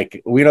 They're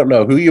like, we don't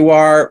know who you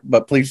are,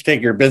 but please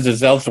take your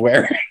business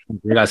elsewhere.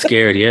 They got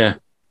scared, yeah.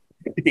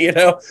 You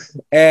know?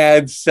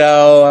 And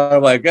so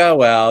I'm like, oh,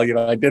 well, you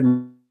know, I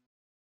didn't.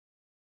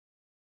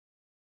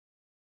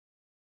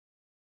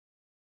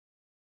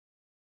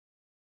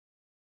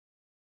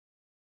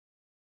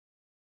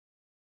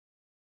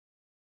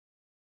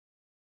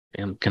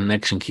 Damn,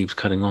 connection keeps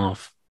cutting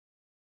off.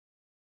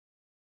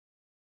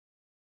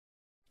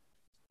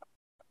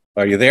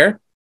 Are you there?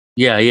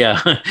 Yeah,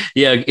 yeah.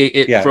 Yeah,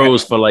 it Yeah.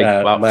 froze for like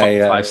about my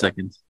 5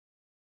 seconds.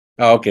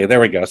 Okay, there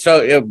we go.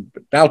 So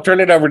I'll turn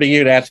it over to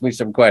you to ask me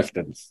some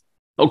questions.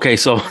 Okay,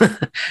 so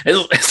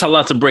it's a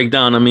lot to break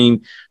down. I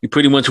mean, you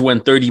pretty much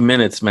went 30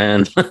 minutes,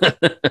 man.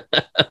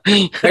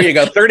 There you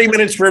go. 30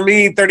 minutes for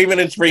me, 30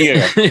 minutes for you.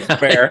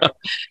 Fair.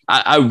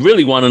 I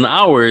really want an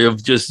hour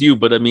of just you,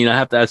 but I mean, I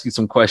have to ask you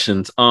some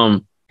questions. I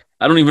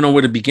don't even know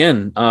where to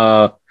begin.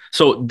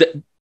 So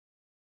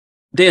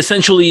they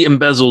essentially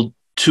embezzled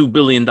 $2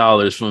 billion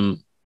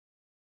from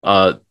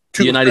the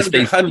United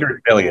States.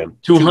 200 billion.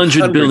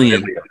 200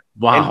 billion.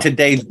 Wow. In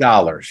today's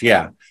dollars,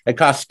 yeah. It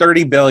cost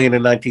 $30 billion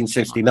in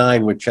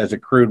 1969, which has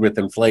accrued with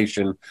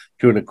inflation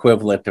to an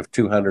equivalent of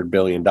 $200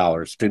 billion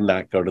to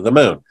not go to the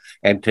moon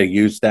and to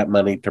use that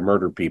money to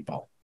murder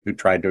people who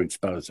tried to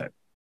expose it.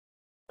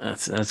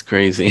 That's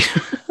crazy.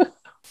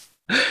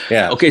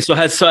 Yeah. Okay, so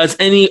has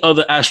any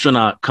other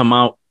astronaut come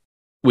out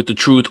with the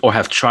truth or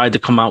have tried to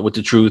come out with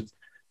the truth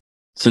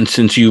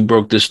since you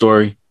broke this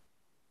story?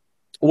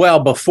 Well,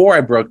 before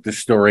I broke the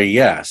story,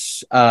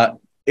 yes.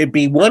 It'd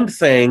be one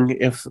thing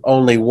if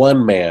only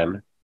one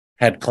man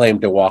had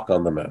claimed to walk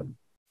on the moon.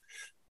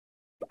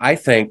 I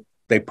think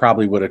they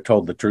probably would have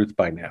told the truth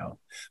by now.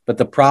 But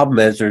the problem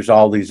is there's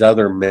all these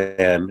other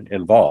men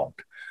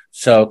involved.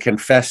 So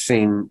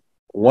confessing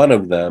one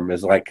of them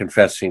is like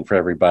confessing for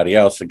everybody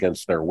else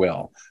against their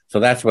will. So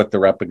that's what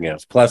they're up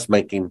against, plus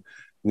making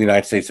the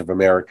United States of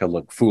America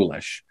look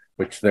foolish,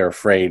 which they're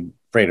afraid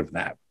of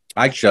that.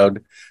 I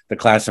showed the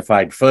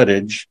classified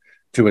footage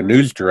to a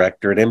news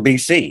director at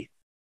NBC,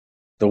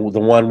 the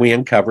one we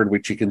uncovered,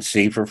 which you can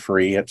see for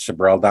free at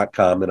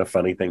Sibrel.com, and a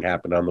funny thing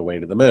happened on the way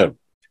to the moon.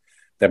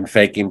 Them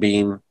faking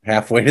being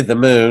halfway to the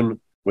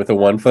moon with a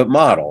 1-foot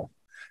model.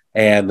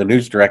 And the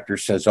news director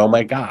says, oh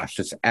my gosh,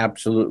 this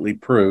absolutely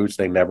proves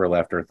they never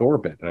left Earth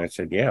orbit. And I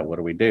said, yeah, what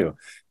do we do?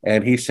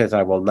 And he says,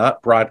 I will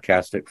not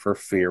broadcast it for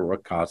fear it will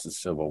cause a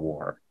civil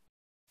war.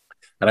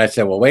 And I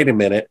said, well, wait a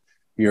minute.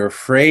 You're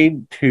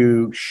afraid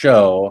to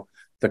show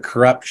the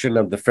corruption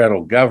of the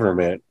federal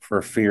government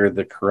for fear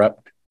the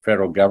corrupt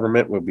federal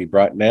government would be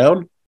brought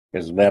down.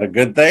 Isn't that a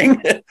good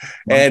thing?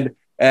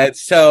 And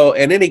so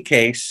in any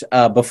case,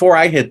 before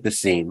I hit the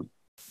scene,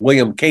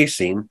 William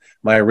Casing,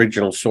 my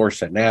original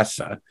source at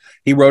NASA,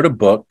 he wrote a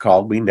book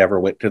called We Never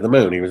Went to the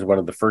Moon. He was one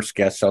of the first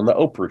guests on the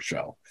Oprah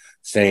show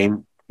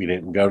saying we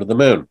didn't go to the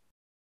moon.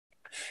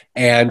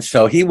 And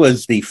so he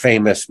was the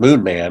famous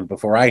moon man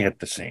before I hit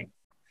the scene.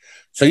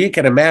 So you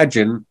can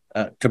imagine,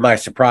 to my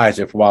surprise,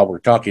 if while we're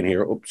talking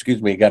here,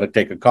 excuse me, you got to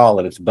take a call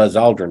and it's Buzz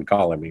Aldrin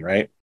calling me,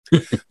 right?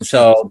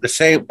 So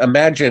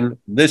imagine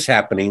this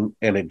happening,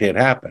 and it did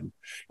happen.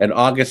 In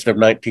August of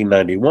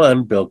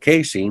 1991, Bill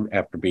Casing,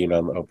 after being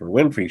on the Oprah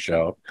Winfrey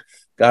show,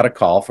 got a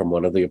call from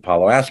one of the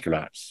Apollo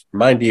astronauts.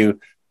 Mind you,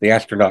 the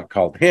astronaut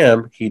called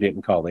him. He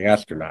didn't call the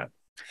astronaut.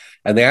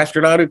 And the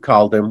astronaut who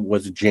called him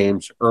was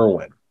James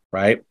Irwin,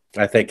 right?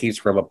 I think he's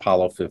from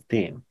Apollo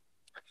 15.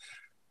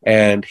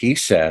 And he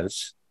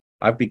says,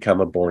 I've become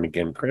a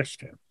born-again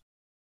Christian.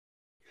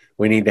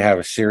 We need to have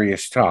a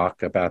serious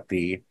talk about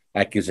the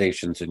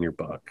accusations in your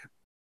book.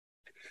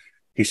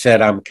 He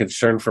said, I'm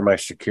concerned for my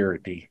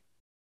security.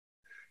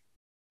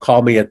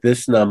 Call me at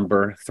this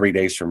number 3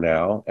 days from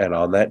now. And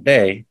on that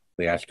day,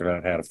 the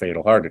astronaut had a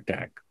fatal heart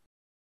attack,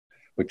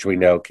 which we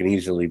know can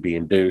easily be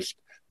induced.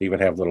 They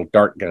even have little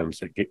dart guns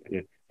that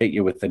hit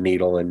you with the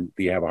needle, and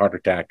you have a heart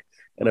attack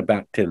in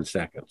about 10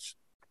 seconds.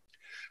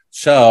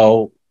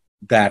 So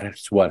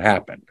that's what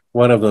happened.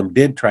 One of them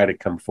did try to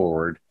come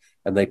forward,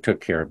 and they took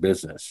care of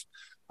business.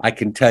 I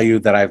can tell you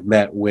that I've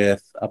met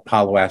with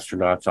Apollo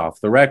astronauts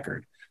off the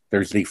record.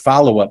 There's the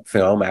follow-up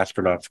film,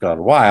 Astronauts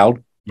Gone Wild,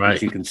 which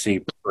Right. you can see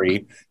for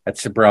free at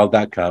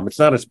Sibrel.com. It's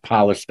not as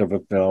polished of a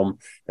film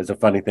as A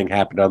Funny Thing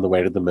Happened on the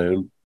Way to the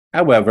Moon.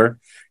 However,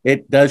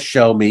 it does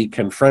show me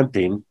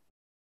confronting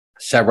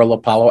several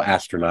Apollo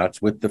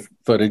astronauts with the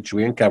footage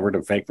we uncovered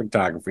of fake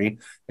photography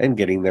and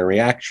getting their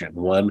reaction.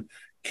 One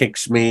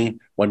kicks me,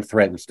 one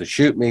threatens to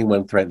shoot me,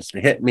 one threatens to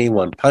hit me,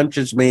 one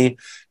punches me.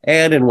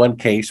 And in one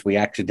case, we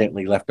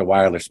accidentally left a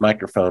wireless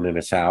microphone in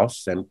his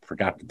house and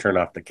forgot to turn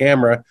off the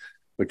camera,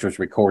 which was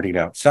recording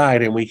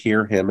outside. And we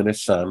hear him and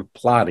his son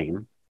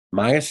plotting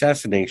my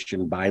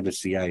assassination by the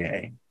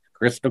CIA.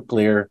 Crystal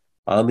clear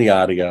on the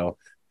audio,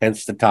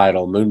 hence the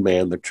title, Moon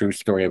Man, the true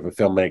story of a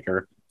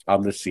filmmaker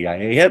on the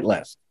CIA hit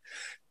list.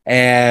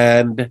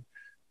 And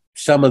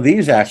some of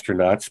these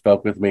astronauts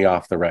spoke with me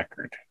off the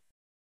record.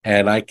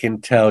 And I can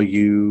tell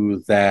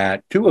you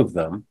that two of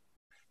them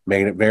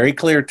made it very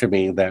clear to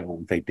me that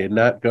they did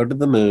not go to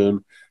the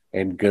moon,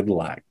 and good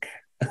luck.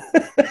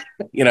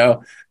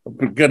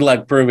 Good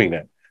luck proving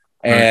it.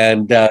 Right.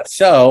 And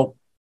so,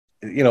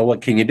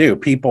 what can you do?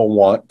 People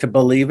want to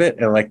believe it.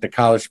 And like the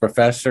college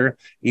professor,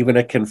 even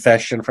a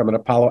confession from an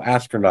Apollo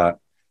astronaut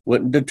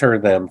wouldn't deter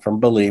them from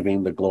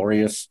believing the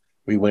glorious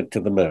we went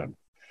to the moon.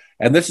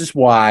 And this is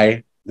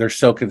why they're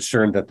so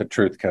concerned that the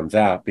truth comes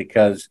out,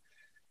 because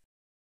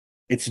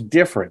it's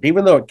different,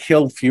 even though it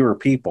killed fewer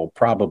people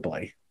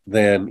probably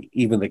than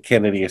even the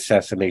Kennedy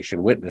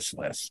assassination witness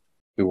list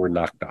who were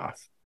knocked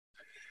off.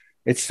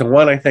 It's the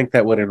one I think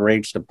that would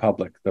enrage the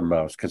public the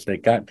most, because they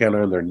got down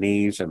on their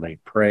knees and they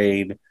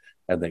prayed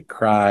and they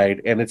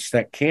cried. And it's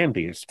that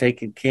candy. It's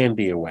taking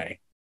candy away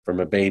from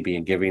a baby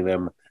and giving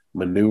them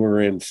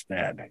manure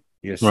instead.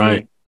 You see?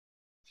 Right.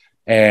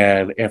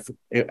 And I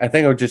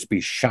think it would just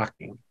be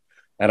shocking.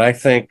 And I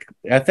think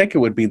it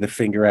would be the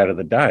finger out of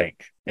the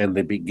dike and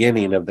the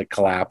beginning of the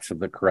collapse of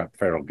the corrupt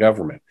federal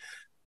government.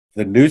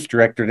 The news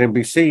director at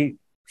NBC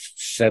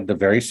said the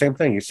very same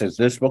thing. He says,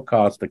 this will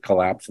cause the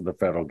collapse of the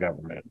federal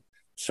government,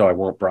 so I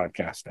won't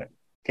broadcast it.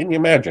 Can you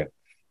imagine?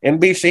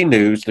 NBC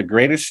News, the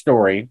greatest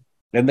story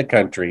in the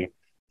country,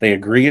 they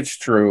agree it's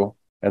true,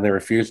 and they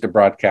refuse to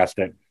broadcast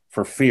it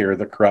for fear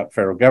the corrupt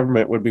federal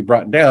government would be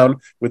brought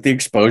down with the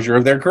exposure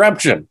of their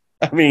corruption.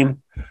 I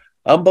mean,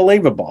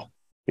 unbelievable.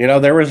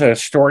 There was a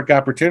historic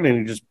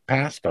opportunity just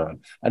passed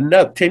on.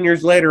 10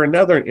 years later,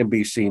 another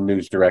NBC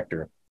News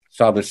director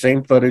saw the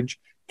same footage,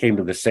 came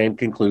to the same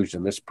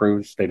conclusion. This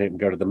proves they didn't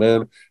go to the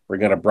moon. We're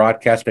going to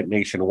broadcast it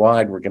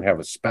nationwide. We're going to have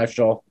a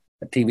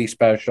TV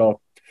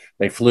special.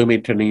 They flew me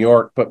to New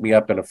York, put me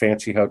up in a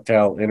fancy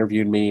hotel,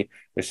 interviewed me.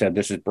 They said,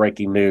 this is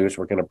breaking news.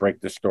 We're going to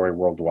break this story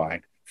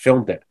worldwide.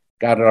 Filmed it,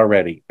 got it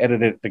already,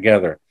 edited it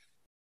together.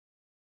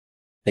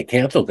 They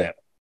canceled it.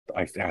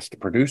 I asked the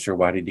producer,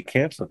 why did you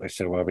cancel it? They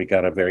said, well, we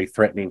got a very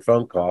threatening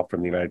phone call from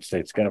the United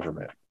States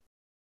government.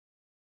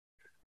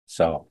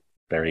 So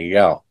there you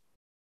go.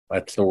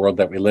 That's the world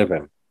that we live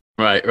in.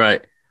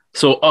 Right.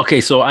 So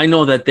I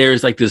know that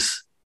there's like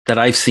this, that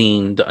I've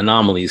seen the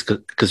anomalies,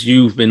 because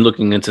you've been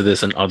looking into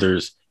this and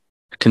others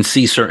can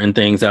see certain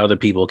things that other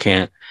people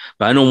can't.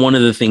 But I know one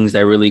of the things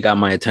that really got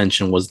my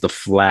attention was the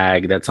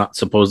flag that's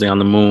supposedly on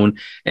the moon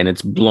and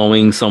it's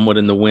blowing somewhat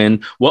in the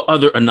wind. What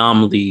other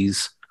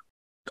anomalies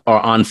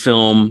are on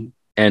film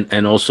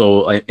and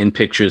also in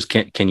pictures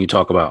can you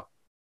talk about?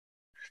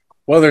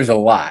 Well, there's a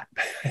lot.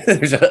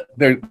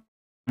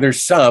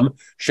 There's some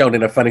shown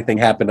in A Funny Thing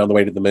Happened on the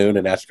Way to the Moon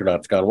and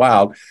Astronauts Gone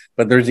Wild,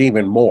 but there's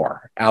even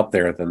more out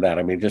there than that.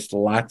 I mean, just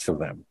lots of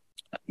them.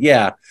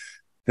 Yeah,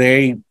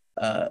 they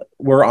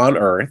were on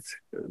Earth.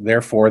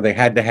 Therefore, they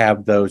had to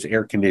have those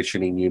air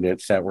conditioning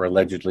units that were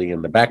allegedly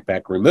in the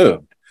backpack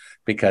removed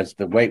because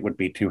the weight would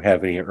be too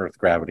heavy, Earth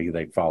gravity,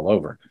 they'd fall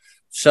over.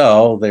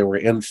 So they were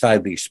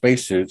inside these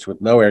spacesuits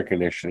with no air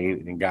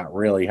conditioning and got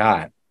really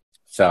hot.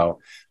 So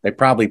they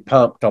probably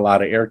pumped a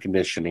lot of air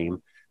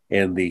conditioning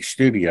in the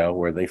studio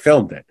where they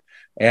filmed it.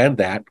 And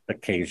that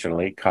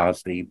occasionally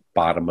caused the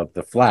bottom of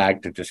the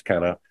flag to just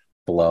kind of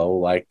blow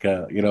like,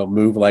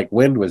 move like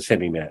wind was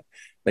hitting it.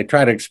 They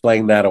try to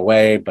explain that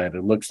away, but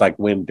it looks like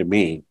wind to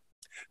me.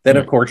 Then,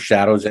 of course,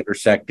 shadows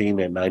intersecting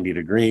at 90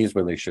 degrees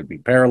when they should be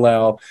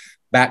parallel.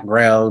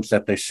 Backgrounds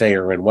that they say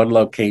are in one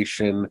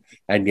location,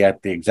 and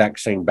yet the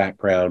exact same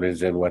background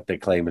is in what they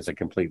claim is a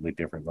completely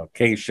different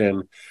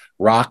location.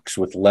 Rocks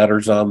with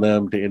letters on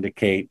them to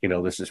indicate,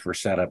 this is for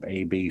setup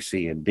A, B,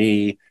 C, and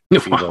D.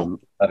 Wow.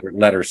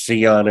 Letter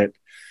C on it.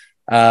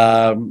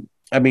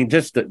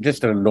 Just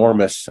an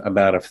enormous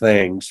amount of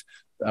things.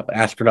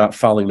 Astronaut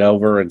falling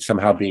over and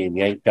somehow being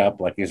yanked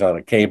up like he's on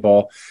a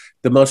cable.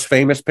 The most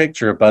famous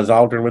picture of Buzz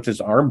Aldrin with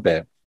his arm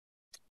bent.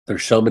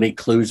 There's so many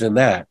clues in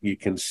that. You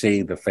can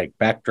see the fake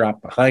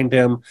backdrop behind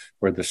him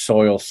where the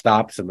soil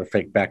stops and the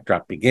fake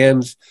backdrop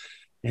begins.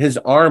 His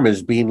arm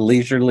is being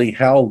leisurely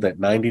held at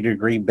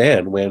 90-degree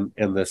bend when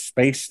in the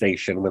space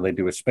station, when they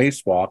do a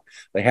spacewalk,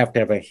 they have to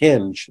have a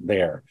hinge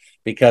there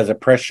because a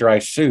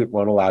pressurized suit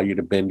won't allow you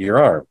to bend your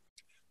arm.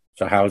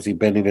 So how is he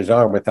bending his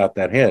arm without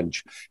that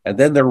hinge? And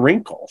then the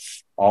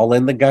wrinkles all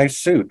in the guy's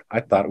suit. I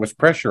thought it was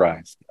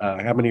pressurized.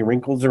 How many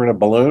wrinkles are in a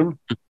balloon?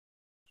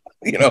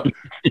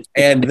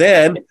 And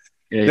then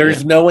Yeah.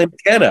 there's no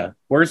antenna.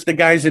 Where's the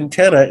guy's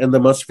antenna in the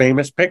most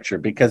famous picture?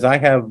 Because I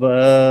have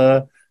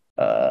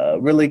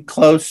really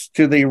close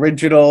to the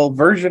original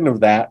version of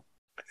that.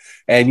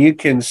 And you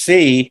can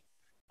see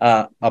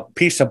a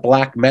piece of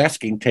black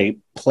masking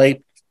tape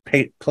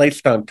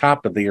placed on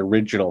top of the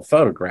original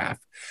photograph,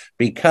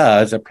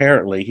 because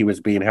apparently he was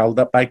being held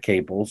up by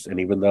cables, and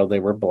even though they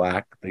were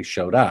black, they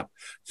showed up.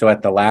 So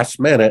at the last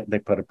minute, they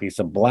put a piece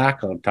of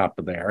black on top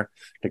of there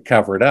to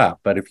cover it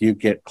up. But if you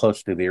get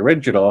close to the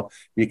original,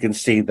 you can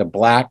see the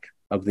black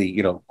of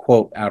the,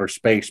 quote, outer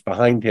space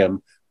behind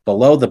him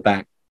below the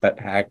back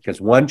pack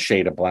is one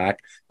shade of black,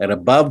 and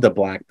above the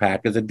black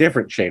pack is a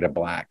different shade of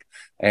black.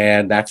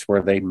 And that's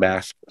where they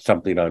mask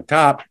something on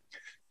top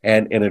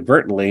and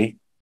inadvertently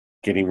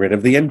getting rid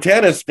of the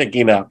antenna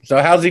sticking up.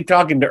 So how's he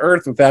talking to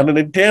Earth without an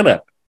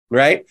antenna,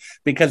 right?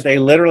 Because they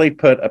literally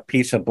put a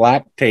piece of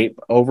black tape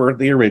over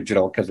the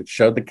original because it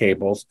showed the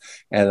cables,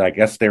 and I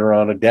guess they were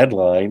on a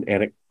deadline,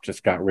 and it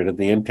just got rid of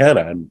the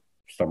antenna, and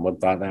someone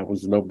thought that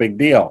was no big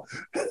deal.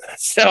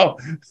 So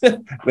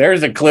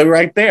there's a clue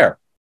right there.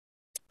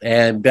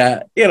 And,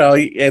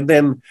 and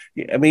then,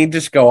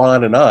 just go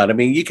on and on.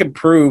 You can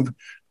prove,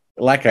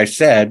 like I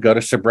said, go to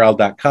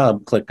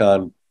Sibrel.com, click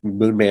on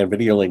Moonman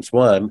Video Links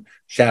 1,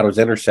 shadows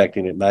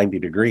intersecting at 90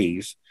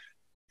 degrees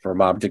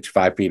from objects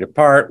 5 feet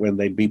apart when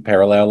they'd be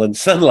parallel in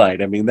sunlight.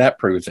 That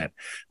proves it.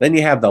 Then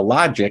you have the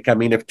logic.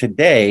 If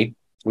today,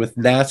 with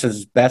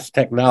NASA's best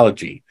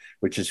technology,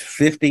 which is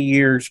 50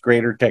 years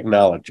greater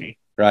technology,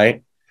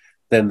 right,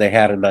 than they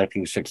had in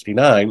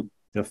 1969,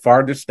 the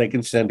farthest they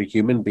can send a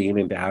human being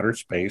into outer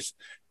space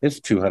is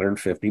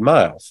 250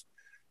 miles.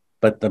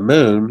 But the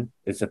moon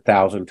is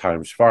 1,000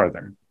 times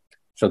farther.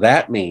 So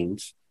that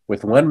means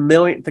with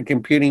 1/1,000th the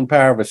computing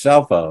power of a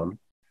cell phone,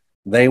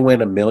 they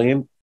went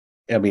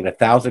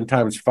 1,000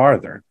 times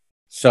farther.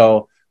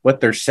 So what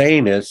they're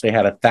saying is they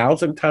had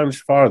 1,000 times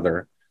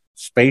farther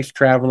space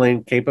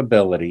traveling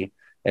capability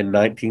in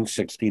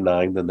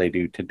 1969 than they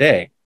do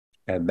today.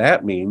 And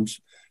that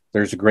means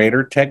there's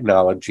greater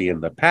technology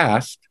in the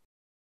past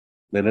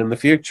than in the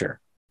future.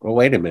 Well,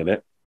 wait a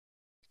minute.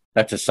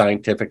 That's a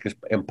scientific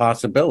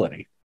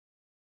impossibility.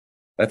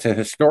 That's a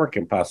historic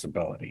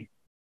impossibility.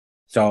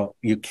 So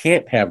you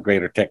can't have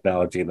greater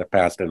technology in the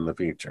past and in the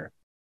future,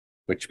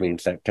 which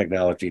means that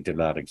technology did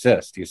not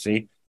exist. You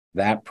see,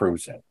 that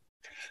proves it.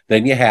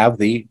 Then you have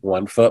the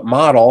 1-foot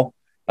model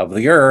of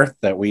the Earth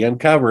that we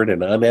uncovered,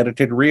 an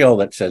unedited reel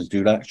that says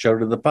do not show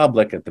to the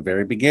public at the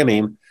very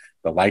beginning.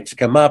 The lights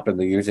come up and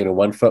they're using a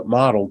 1-foot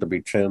model to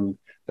pretend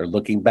they're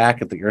looking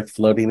back at the Earth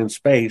floating in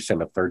space,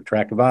 and a third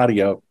track of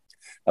audio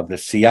of the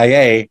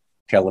CIA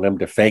telling them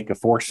to fake a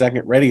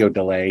 4-second radio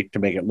delay to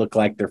make it look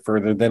like they're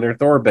further than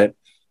Earth orbit.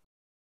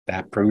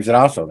 That proves it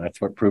also. That's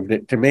what proved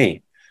it to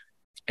me.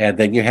 And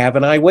then you have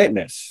an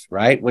eyewitness,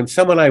 right? When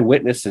someone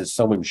eyewitnesses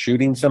someone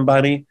shooting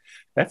somebody,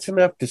 that's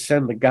enough to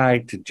send the guy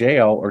to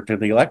jail or to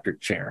the electric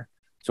chair.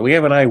 So we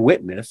have an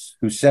eyewitness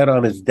who said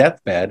on his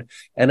deathbed,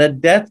 and a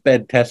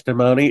deathbed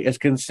testimony is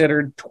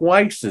considered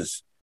twice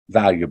as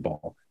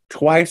valuable,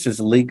 twice as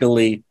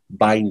legally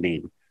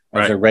binding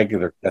as a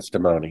regular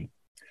testimony.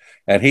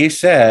 And he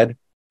said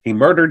he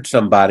murdered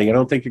somebody. I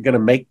don't think you're going to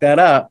make that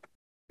up.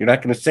 You're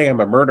not going to say I'm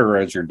a murderer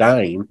as you're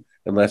dying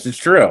unless it's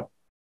true.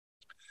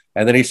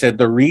 And then he said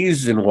the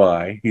reason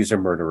why he's a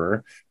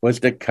murderer was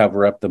to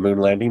cover up the moon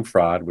landing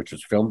fraud, which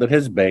was filmed at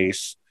his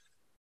base,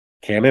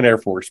 Cannon Air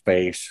Force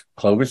Base,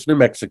 Clovis, New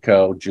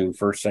Mexico, June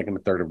 1st, 2nd, and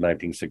 3rd of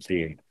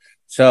 1968.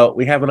 So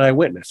we have an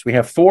eyewitness. We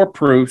have 4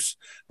 proofs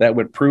that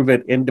would prove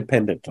it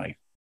independently.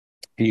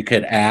 You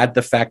could add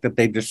the fact that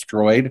they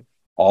destroyed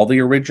all the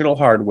original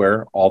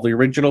hardware, all the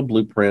original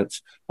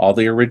blueprints, all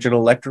the original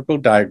electrical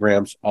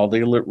diagrams, all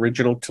the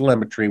original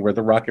telemetry where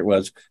the rocket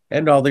was,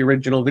 and all the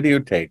original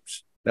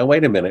videotapes. Now,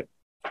 wait a minute.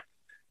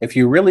 If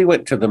you really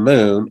went to the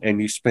moon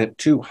and you spent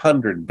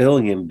 $200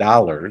 billion,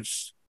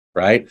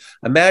 right?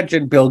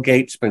 Imagine Bill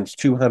Gates spends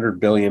 $200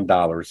 billion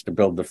to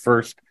build the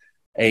first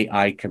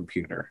AI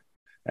computer.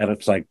 And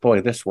it's like,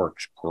 boy, this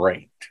works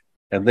great.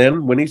 And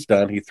then when he's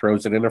done, he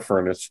throws it in a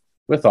furnace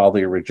with all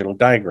the original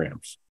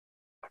diagrams.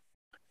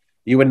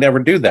 You would never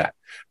do that.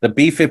 The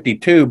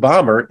B-52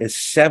 bomber is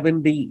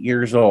 70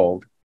 years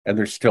old, and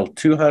there's still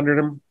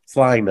 200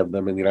 flying of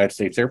them in the United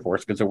States Air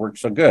Force because it works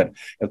so good.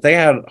 If they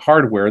had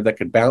hardware that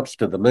could bounce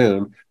to the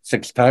moon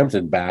 6 times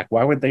and back,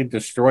 why would they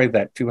destroy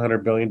that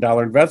 $200 billion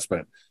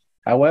investment?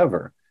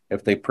 However,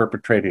 if they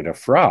perpetrated a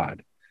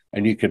fraud,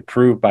 and you could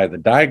prove by the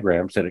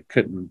diagrams that it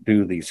couldn't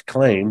do these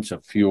claims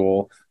of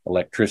fuel,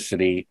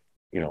 electricity,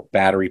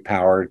 battery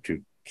power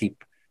to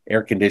keep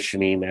air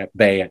conditioning at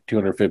bay at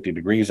 250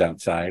 degrees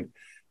outside.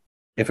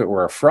 If it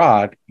were a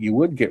fraud, you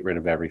would get rid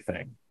of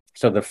everything.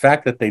 So the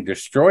fact that they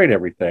destroyed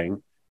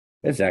everything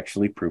is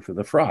actually proof of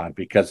the fraud,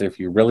 because if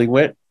you really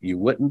went, you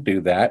wouldn't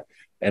do that.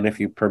 And if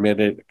you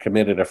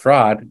committed a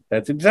fraud,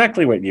 that's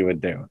exactly what you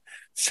would do.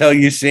 So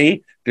you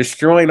see,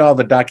 destroying all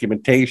the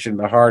documentation,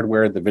 the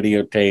hardware, the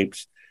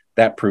videotapes,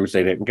 that proves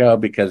they didn't go,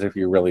 because if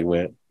you really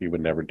went, you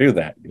would never do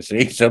that, you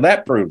see? So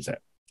that proves it.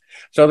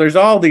 So there's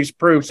all these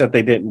proofs that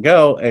they didn't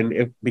go.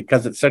 And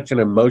because it's such an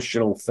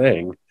emotional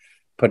thing,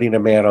 putting a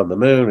man on the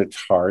moon, it's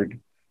hard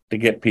to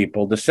get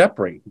people to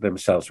separate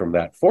themselves from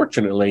that.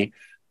 Fortunately,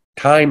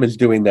 time is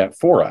doing that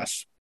for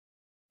us,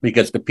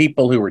 because the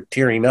people who are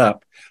tearing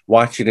up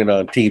watching it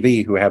on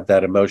TV, who have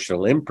that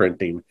emotional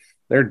imprinting,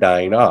 they're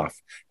dying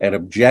off. And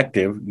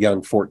objective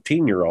young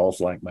 14-year-olds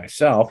like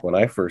myself, when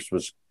I first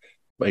was,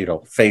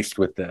 faced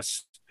with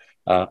this,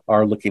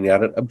 are looking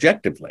at it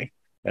objectively.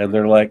 And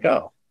they're like,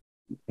 oh,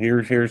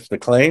 here's the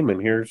claim,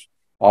 and here's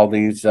all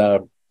these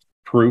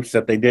proofs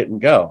that they didn't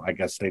go. I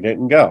guess they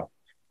didn't go.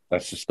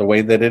 That's just the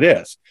way that it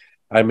is.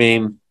 I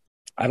mean,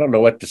 I don't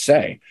know what to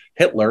say.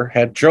 Hitler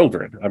had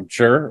children, I'm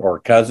sure, or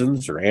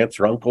cousins or aunts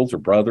or uncles or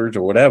brothers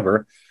or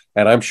whatever.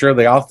 And I'm sure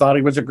they all thought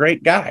he was a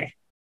great guy,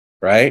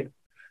 right?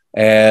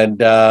 And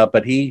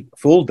but he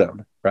fooled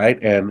them, right?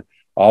 And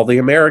all the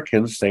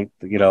Americans think,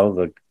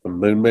 the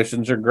moon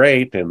missions are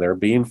great, and they're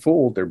being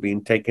fooled. They're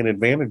being taken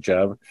advantage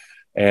of.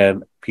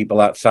 And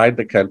people outside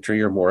the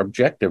country are more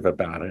objective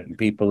about it. And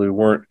people who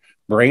weren't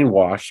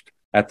brainwashed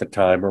at the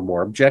time are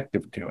more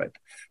objective to it.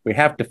 We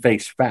have to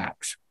face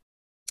facts.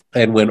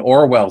 And when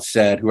Orwell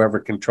said, whoever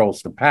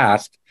controls the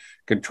past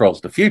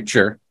controls the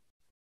future,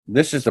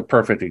 this is a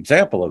perfect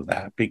example of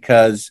that,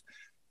 because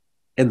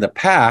in the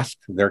past,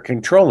 they're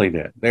controlling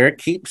it. They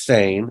keep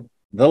saying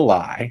the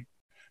lie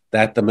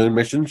that the moon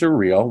missions are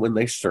real when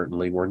they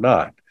certainly were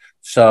not.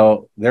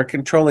 So they're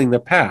controlling the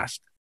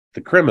past,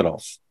 the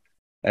criminals.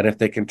 And if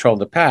they control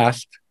the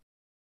past,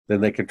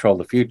 then they control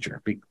the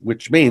future,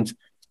 which means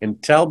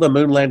until the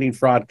moon landing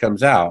fraud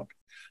comes out,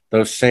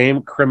 those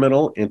same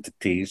criminal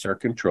entities are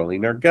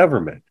controlling our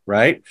government,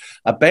 right?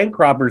 A bank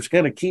robber is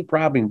going to keep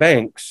robbing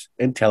banks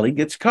until he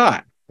gets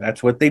caught.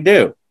 That's what they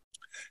do.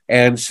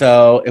 And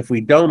so if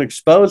we don't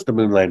expose the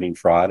moon landing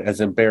fraud,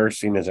 as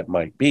embarrassing as it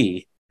might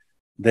be,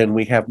 then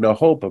we have no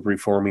hope of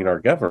reforming our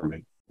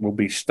government. We'll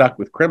be stuck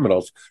with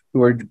criminals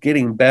who are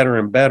getting better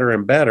and better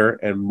and better,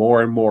 and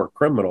more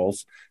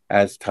criminals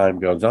as time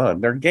goes on.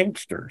 They're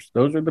gangsters.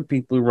 Those are the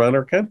people who run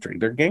our country.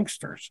 They're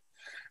gangsters.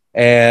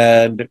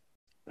 And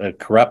a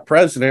corrupt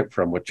president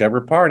from whichever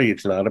party,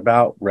 it's not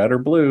about red or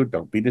blue,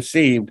 don't be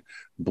deceived.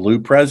 Blue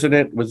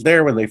president was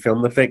there when they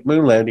filmed the fake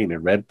moon landing,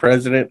 and red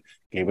president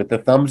gave it the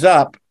thumbs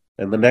up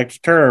in the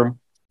next term.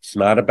 It's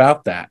not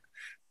about that.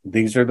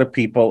 These are the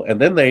people, and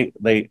then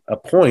they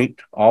appoint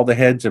all the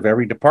heads of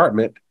every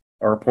department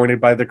are appointed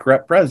by the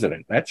corrupt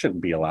president. That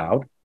shouldn't be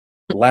allowed.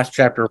 The last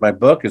chapter of my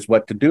book is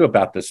what to do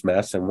about this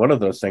mess, and one of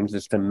those things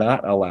is to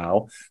not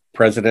allow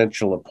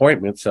presidential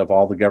appointments of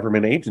all the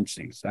government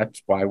agencies.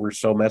 That's why we're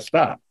so messed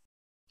up.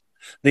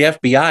 The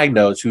FBI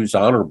knows who's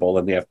honorable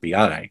in the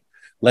FBI.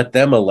 Let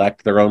them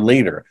elect their own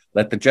leader.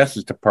 Let the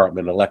Justice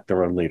Department elect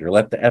their own leader.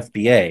 Let the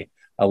FDA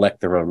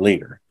elect their own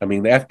leader. I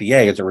mean, the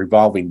FDA is a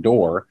revolving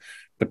door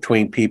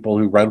between people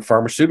who run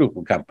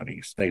pharmaceutical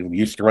companies. They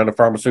used to run a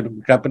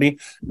pharmaceutical company.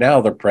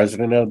 Now they're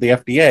president of the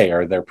FDA,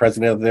 or they're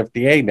president of the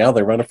FDA. Now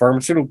they run a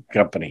pharmaceutical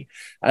company.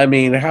 I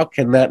mean, how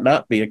can that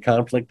not be a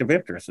conflict of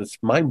interest? It's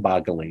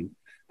mind-boggling.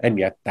 And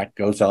yet that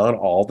goes on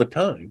all the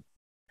time.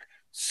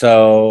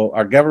 So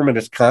our government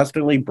is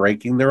constantly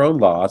breaking their own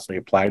laws. They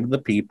apply to the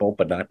people,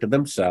 but not to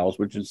themselves,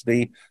 which is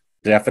the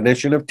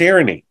definition of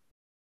tyranny.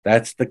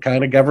 That's the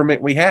kind of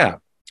government we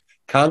have.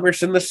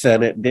 Congress and the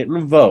Senate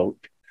didn't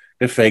vote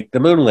to fake the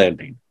moon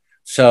landing.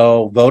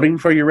 So voting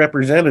for your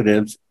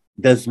representatives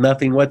does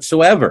nothing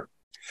whatsoever.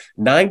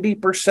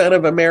 90%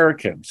 of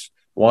Americans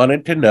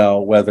wanted to know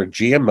whether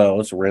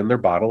GMOs were in their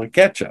bottle of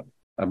ketchup.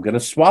 I'm going to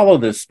swallow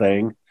this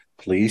thing.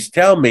 Please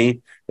tell me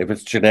if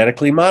it's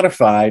genetically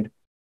modified.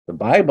 The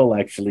Bible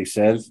actually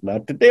says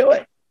not to do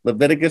it.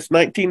 Leviticus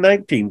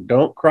 19:19,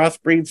 don't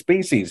crossbreed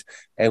species.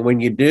 And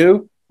when you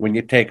do, when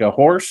you take a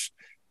horse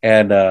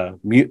and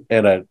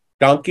a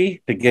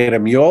donkey to get a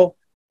mule,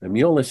 the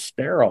mule is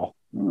sterile.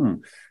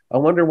 I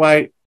wonder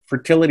why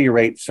fertility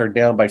rates are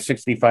down by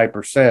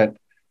 65%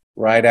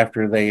 right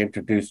after they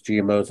introduced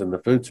GMOs in the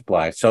food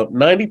supply. So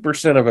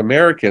 90% of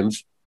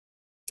Americans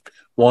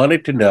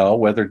wanted to know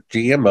whether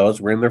GMOs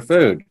were in their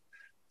food.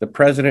 The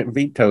president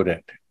vetoed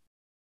it.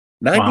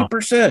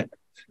 90%.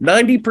 Wow.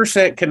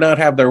 90% cannot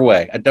have their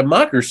way. A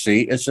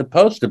democracy is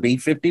supposed to be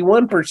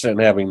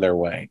 51% having their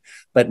way,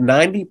 but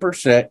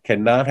 90%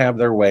 cannot have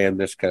their way in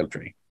this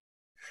country.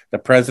 The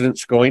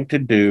president's going to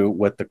do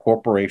what the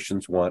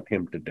corporations want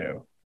him to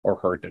do or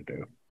her to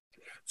do.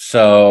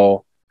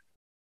 So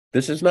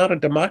this is not a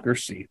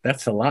democracy.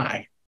 That's a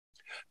lie.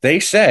 They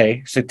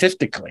say,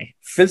 statistically,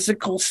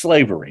 physical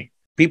slavery,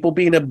 people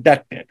being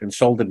abducted and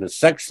sold into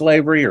sex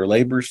slavery or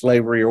labor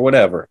slavery or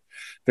whatever,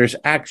 there's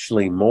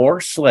actually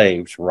more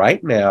slaves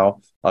right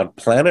now on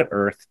planet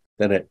Earth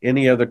than at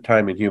any other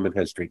time in human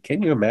history.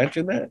 Can you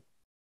imagine that?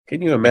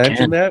 Can you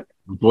imagine that?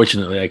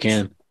 Unfortunately, I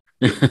can.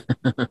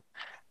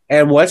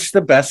 And what's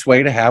the best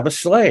way to have a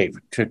slave?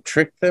 To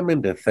trick them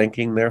into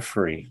thinking they're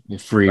free. You're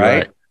free,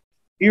 right?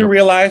 You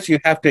realize you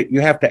have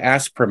to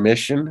ask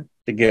permission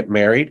to get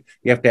married.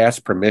 You have to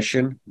ask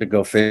permission to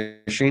go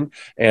fishing.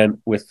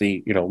 And with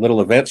the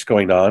little events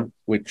going on,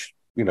 which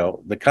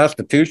the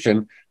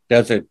Constitution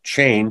doesn't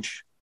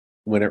change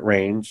when it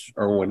rains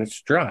or when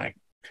it's dry.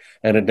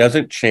 And it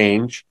doesn't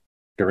change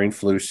during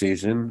flu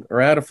season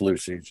or out of flu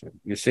season.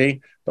 You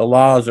see, the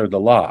laws are the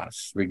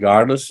laws,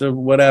 regardless of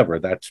whatever.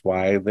 That's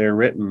why they're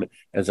written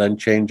as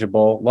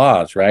unchangeable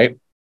laws, right?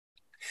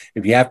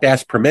 If you have to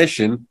ask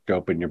permission to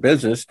open your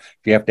business,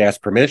 if you have to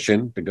ask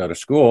permission to go to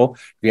school,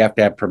 if you have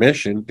to have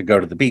permission to go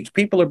to the beach,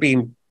 people are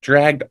being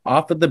dragged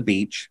off of the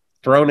beach,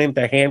 thrown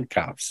into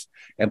handcuffs,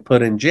 and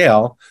put in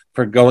jail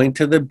for going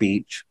to the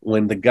beach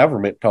when the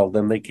government told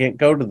them they can't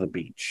go to the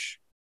beach.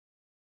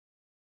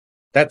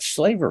 That's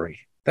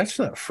slavery. That's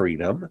not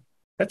freedom.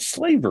 That's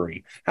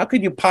slavery. How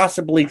could you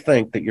possibly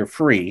think that you're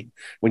free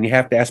when you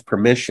have to ask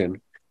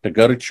permission to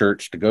go to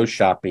church, to go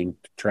shopping,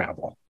 to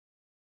travel?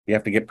 You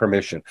have to get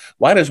permission.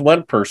 Why does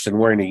one person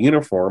wearing a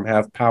uniform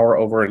have power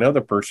over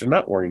another person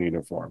not wearing a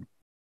uniform?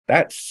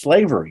 That's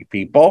slavery,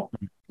 people,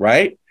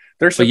 right?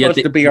 They're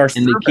supposed to be our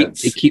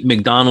servants. They keep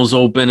McDonald's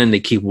open and they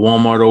keep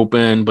Walmart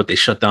open, but they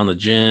shut down the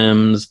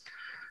gyms.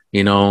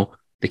 You know,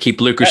 they keep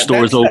liquor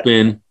stores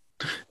open.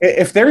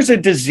 If there's a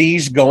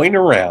disease going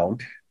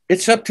around,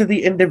 it's up to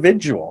the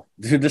individual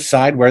to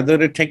decide whether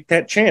to take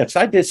that chance.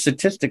 I did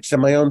statistics in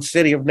my own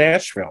city of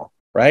Nashville,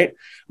 right?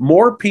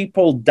 More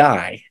people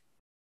die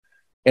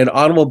in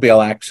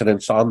automobile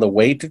accidents on the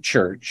way to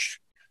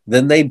church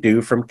than they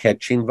do from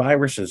catching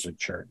viruses at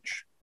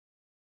church.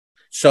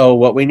 So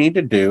what we need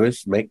to do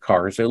is make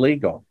cars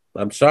illegal.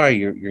 I'm sorry,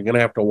 you're going to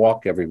have to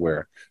walk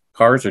everywhere.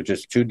 Cars are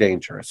just too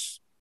dangerous.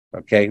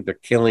 Okay, they're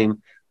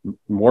killing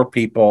more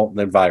people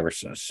than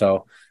viruses.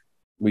 So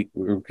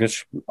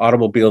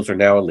automobiles are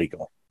now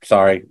illegal.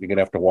 Sorry, you're going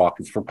to have to walk.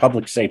 It's for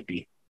public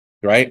safety,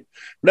 right?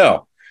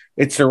 No,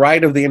 it's the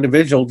right of the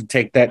individual to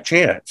take that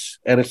chance.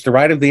 And it's the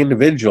right of the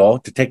individual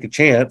to take a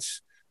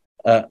chance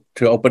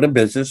to open a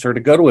business or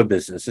to go to a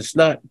business. It's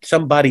not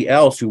somebody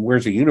else who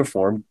wears a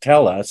uniform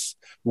tell us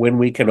when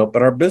we can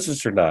open our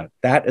business or not.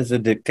 That is a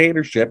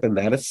dictatorship, and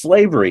that is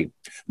slavery.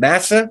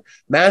 Massa,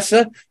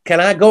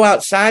 can I go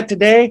outside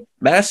today?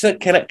 Massa,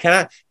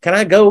 can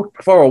I go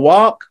for a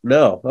walk?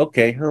 No.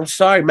 Okay. I'm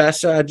sorry,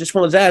 Massa. I just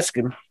was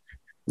asking.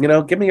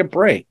 Give me a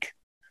break.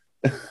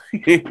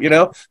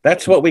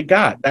 That's what we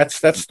got.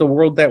 That's the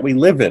world that we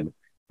live in.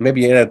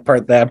 Maybe you had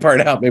that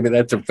part out. Maybe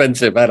that's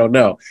offensive. I don't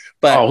know.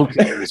 But who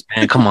cares,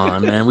 man? Come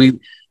on, man.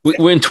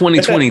 We're in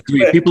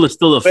 2023. People are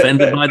still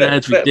offended by that.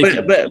 It's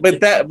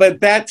ridiculous. But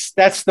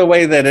that's the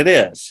way that it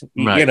is.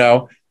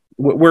 Right.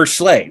 We're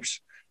slaves,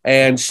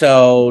 and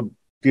so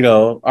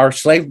our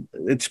slave.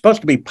 It's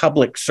supposed to be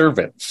public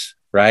servants,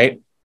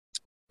 right?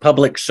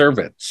 Public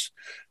servants.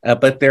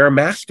 But they're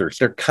masters.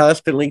 They're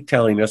constantly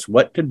telling us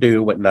what to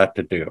do, what not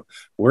to do.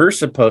 We're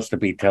supposed to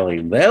be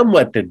telling them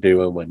what to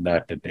do and what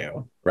not to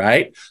do,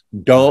 right?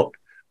 Don't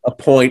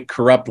appoint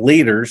corrupt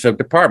leaders of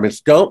departments.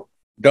 Don't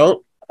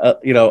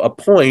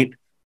appoint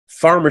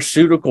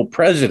pharmaceutical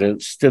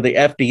presidents to the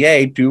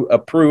FDA to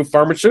approve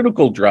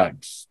pharmaceutical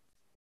drugs.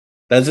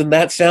 Doesn't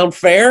that sound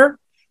fair?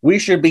 We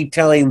should be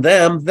telling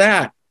them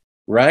that,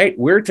 right?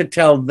 We're to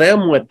tell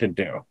them what to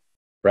do,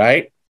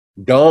 right?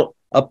 Don't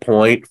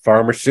appoint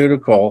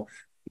pharmaceutical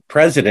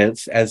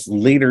presidents as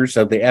leaders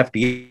of the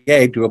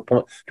FDA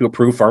to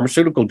approve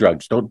pharmaceutical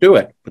drugs. Don't do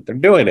it, but they're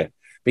doing it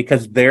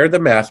because they're the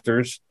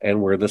masters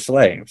and we're the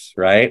slaves,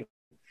 right?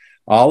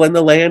 All in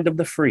the land of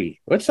the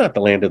free. Well, it's not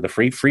the land of the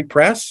free. Free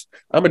press.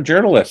 I'm a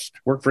journalist.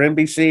 Work for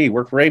NBC.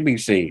 Work for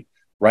ABC.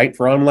 Write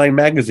for online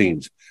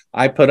magazines.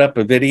 I put up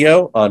a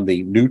video on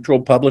the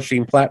neutral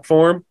publishing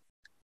platform.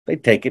 They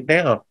take it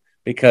down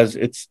because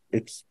it's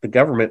the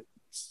government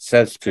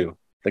says to.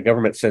 The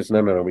government says,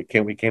 no, we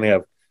can't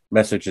have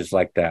messages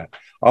like that.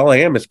 All I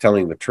am is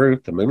telling the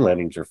truth. The moon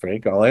landings are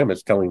fake. All I am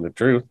is telling the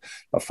truth.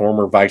 A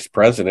former vice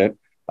president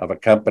of a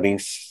company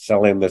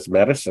selling this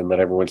medicine that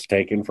everyone's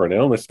taking for an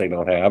illness they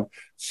don't have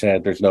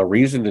said there's no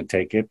reason to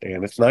take it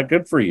and it's not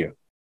good for you.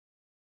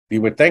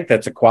 You would think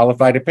that's a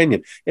qualified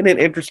opinion. Isn't it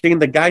interesting?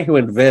 The guy who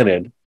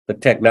invented the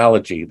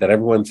technology that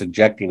everyone's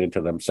injecting into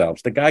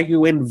themselves, the guy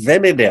who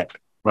invented it,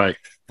 right?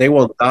 They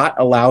will not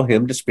allow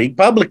him to speak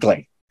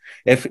publicly.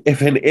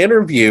 If an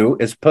interview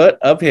is put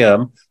of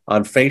him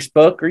on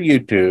Facebook or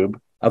YouTube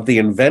of the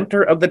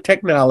inventor of the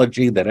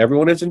technology that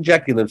everyone is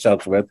injecting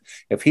themselves with,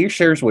 if he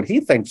shares what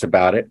he thinks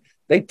about it,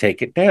 they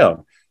take it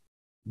down.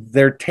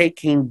 They're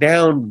taking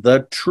down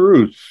the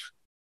truth.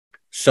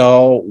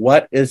 So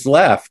what is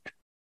left?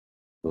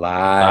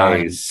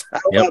 Lies.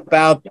 How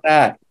about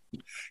that?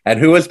 And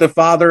who is the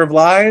father of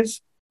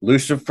lies?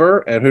 Lucifer.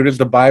 And who does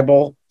the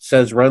Bible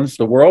says runs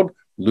the world?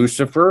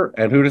 Lucifer.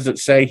 And who does it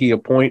say he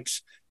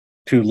appoints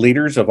to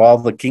leaders of all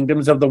the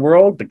kingdoms of the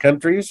world, the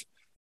countries?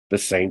 The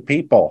same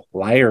people,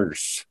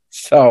 liars.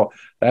 So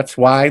that's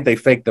why they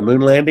fake the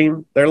moon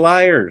landing. They're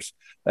liars.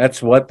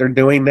 That's what they're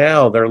doing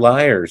now. They're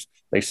liars.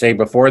 They say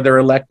before they're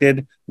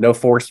elected, no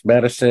forced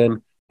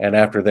medicine, and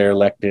after they're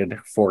elected,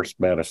 forced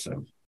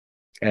medicine.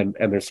 And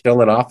they're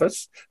still in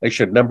office. They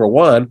should, number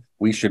one,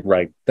 we should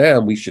write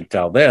them. We should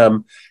tell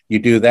them, you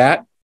do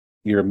that,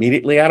 you're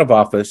immediately out of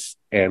office.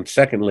 And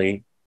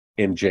secondly,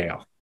 in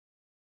jail.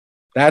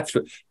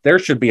 There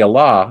should be a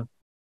law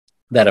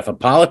that if a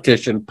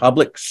politician,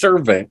 public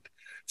servant,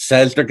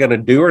 says they're going to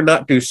do or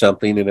not do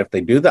something, and if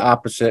they do the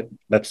opposite,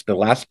 that's the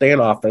last day in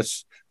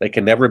office. They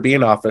can never be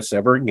in office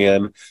ever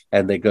again,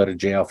 and they go to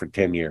jail for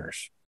 10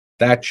 years.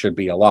 That should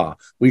be a law.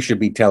 We should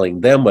be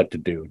telling them what to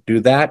do. Do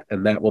that,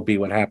 and that will be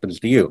what happens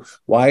to you.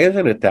 Why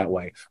isn't it that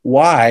way?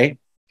 Why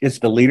is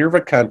the leader of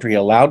a country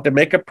allowed to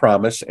make a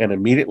promise and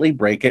immediately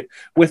break it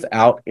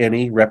without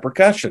any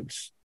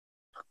repercussions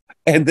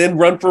and then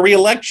run for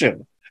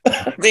re-election?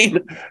 I mean,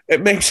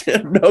 it makes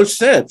no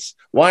sense.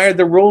 Why are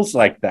the rules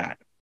like that?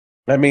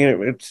 I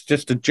mean, it's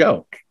just a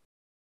joke.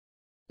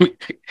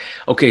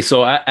 Okay,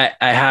 so I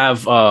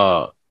have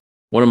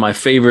one of my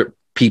favorite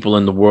people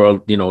in the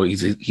world. You know,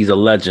 he's a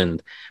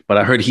legend, but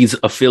I heard he's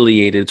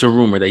affiliated. It's a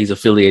rumor that he's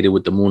affiliated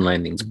with the moon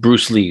landings.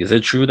 Bruce Lee. Is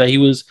it true that he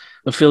was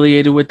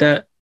affiliated with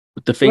that?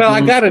 With the fake Well,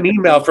 moon? I got an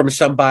email from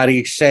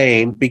somebody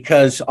saying,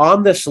 because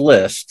on this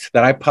list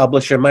that I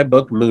publish in my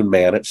book, Moon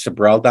Man, at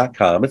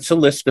Sibrel.com, it's a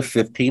list of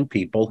 15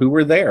 people who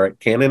were there at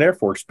Cannon Air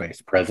Force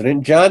Base.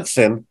 President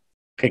Johnson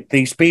picked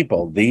these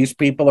people. These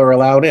people are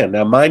allowed in.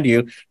 Now, mind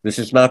you, this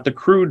is not the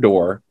crew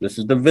door. This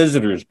is the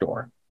visitor's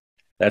door.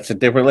 That's a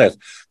different list.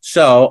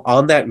 So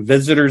on that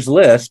visitors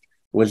list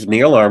was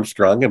Neil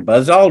Armstrong and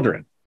Buzz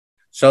Aldrin.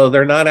 So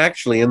they're not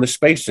actually in the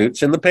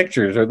spacesuits in the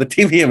pictures or the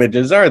TV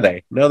images, are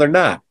they? No, they're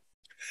not.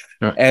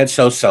 Right. And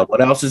so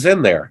someone else is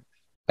in there.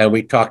 And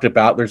we talked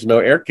about there's no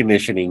air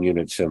conditioning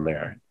units in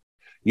there.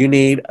 You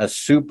need a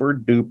super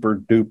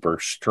duper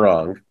duper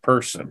strong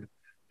person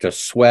to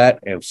sweat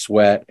and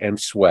sweat and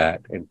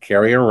sweat and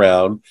carry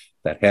around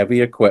that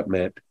heavy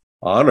equipment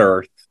on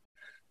Earth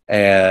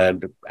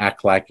and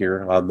act like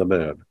you're on the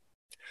moon.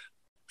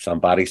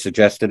 Somebody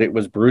suggested it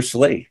was Bruce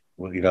Lee.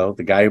 Well, you know,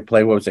 the guy who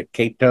played, what was it,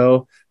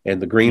 Kato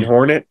and the Green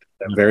Hornet?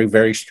 A very,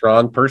 very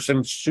strong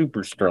person,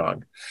 super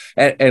strong.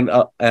 And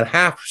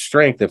half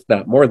strength, if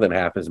not more than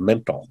half, is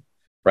mental,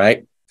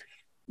 right?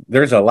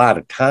 There's a lot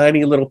of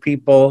tiny little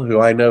people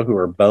who I know who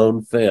are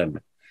bone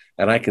thin,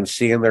 and I can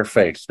see in their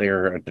face they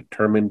are a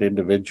determined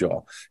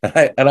individual.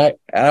 And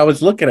I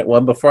was looking at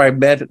one before I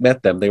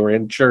met them. They were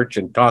in church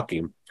and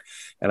talking,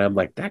 and I'm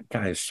like, that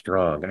guy is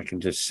strong. I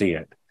can just see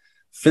it.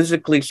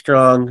 Physically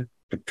strong,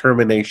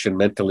 determination,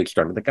 mentally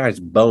strong. The guy's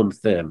bone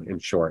thin, in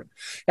short.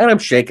 And I'm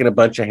shaking a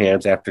bunch of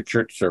hands after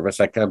church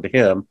service. I come to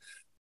him,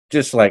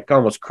 just like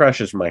almost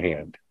crushes my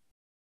hand.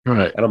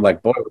 Right. And I'm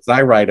like, boy, was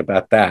I right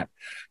about that.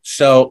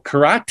 So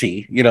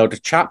karate, you know, to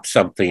chop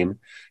something,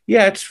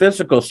 yeah, it's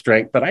physical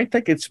strength, but I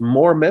think it's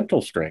more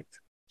mental strength.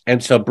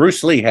 And so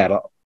Bruce Lee had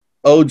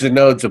odes and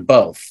odes of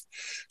both.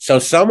 So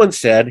someone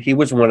said he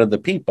was one of the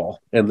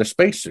people in the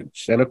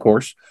spacesuits. And of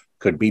course,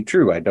 could be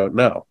true. I don't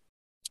know.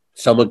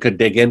 Someone could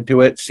dig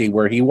into it, see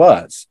where he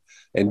was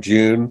in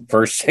June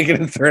 1st, 2nd,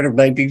 and 3rd of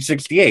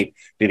 1968.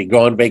 Did he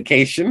go on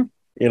vacation?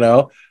 You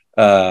know,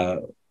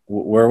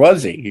 where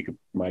was he? You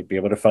might be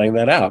able to find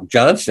that out.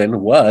 Johnson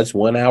was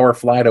 1 hour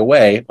flight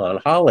away on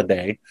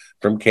holiday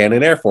from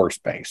Cannon Air Force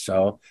Base.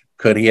 So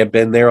could he have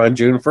been there on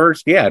June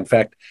 1st? Yeah. In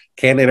fact,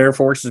 Cannon Air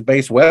Force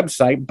Base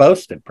website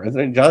boasted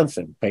President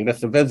Johnson paid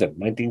us a visit in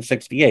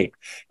 1968.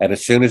 And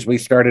as soon as we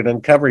started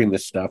uncovering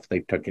this stuff,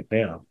 they took it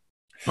down.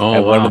 Oh,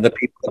 and wow.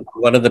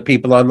 one of the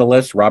people on the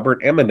list,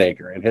 Robert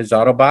Emmenegger, in his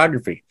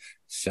autobiography,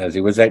 says he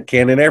was at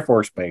Cannon Air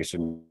Force Base.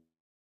 And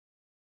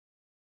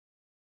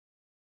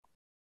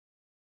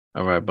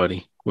All right,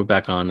 buddy. We're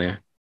back on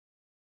there.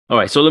 All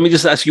right. So let me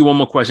just ask you one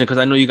more question because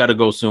I know you got to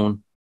go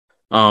soon.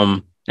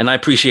 And I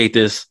appreciate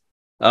this.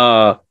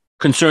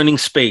 Concerning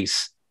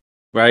space,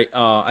 right?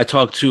 I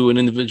talked to an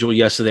individual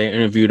yesterday, I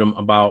interviewed him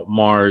about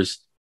Mars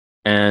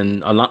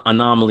and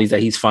anomalies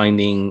that he's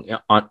finding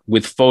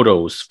with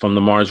photos from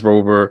the Mars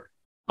rover.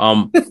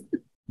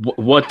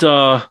 What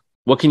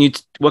can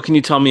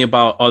you tell me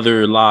about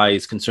other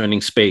lies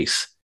concerning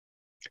space?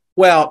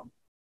 Well,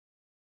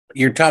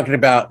 you're talking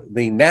about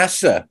the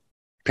NASA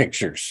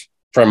pictures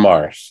from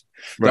Mars.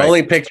 Right. The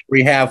only picture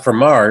we have from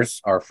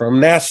Mars are from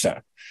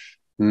NASA.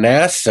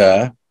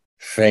 NASA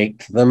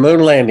faked the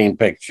moon landing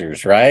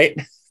pictures, right?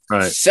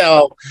 Right.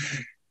 So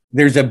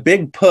there's a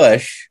big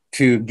push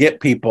to get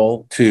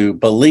people to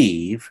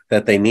believe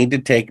that they need to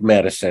take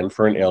medicine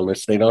for an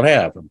illness they don't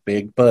have. A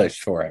big push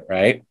for it,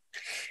 right?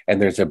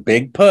 And there's a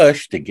big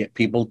push to get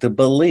people to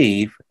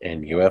believe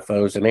in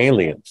UFOs and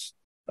aliens.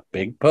 A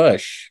big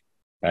push,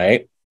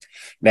 right?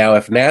 Now,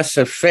 if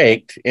NASA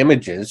faked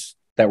images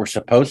that were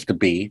supposed to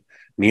be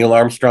Neil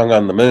Armstrong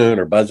on the moon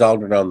or Buzz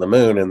Aldrin on the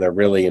moon, and they're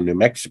really in New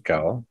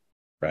Mexico,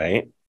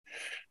 right?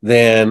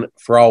 Then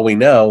for all we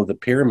know, the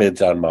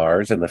pyramids on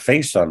Mars and the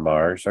face on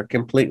Mars are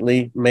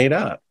completely made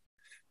up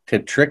to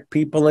trick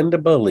people into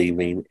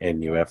believing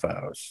in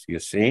UFOs, you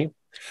see?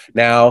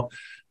 Now,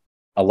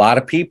 a lot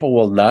of people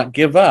will not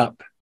give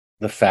up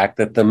the fact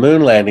that the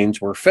moon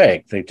landings were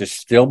fake. They just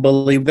still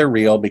believe they're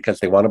real because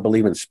they want to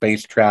believe in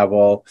space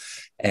travel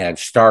and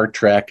Star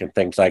Trek and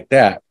things like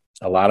that.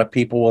 A lot of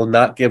people will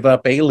not give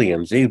up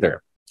aliens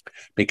either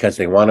because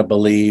they want to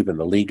believe in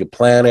the League of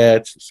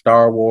Planets,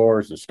 Star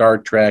Wars, and Star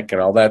Trek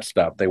and all that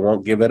stuff. They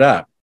won't give it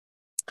up.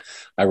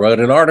 I wrote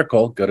an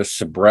article, go to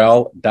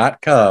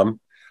Sibrel.com,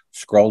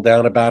 Scroll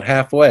down about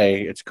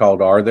halfway. It's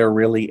called Are There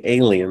Really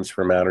Aliens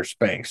from Outer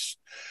Space?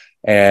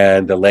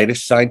 And the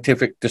latest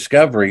scientific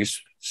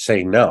discoveries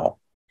say no.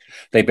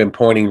 They've been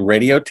pointing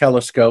radio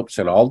telescopes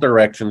in all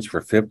directions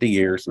for 50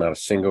 years, not a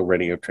single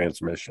radio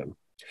transmission.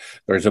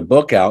 There's a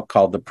book out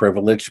called The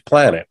Privileged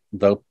Planet,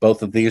 though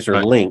both of these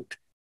are linked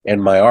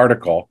in my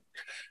article.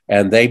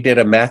 And they did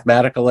a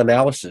mathematical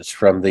analysis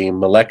from the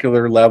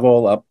molecular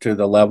level up to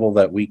the level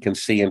that we can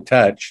see and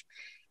touch.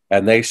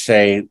 And they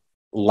say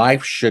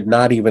life should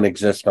not even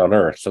exist on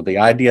Earth. So the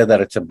idea that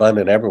it's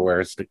abundant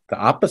everywhere is the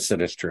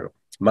opposite is true.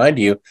 Mind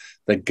you,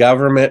 the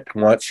government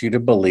wants you to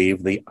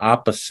believe the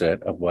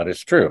opposite of what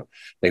is true.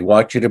 They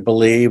want you to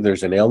believe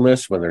there's an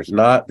illness when there's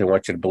not. They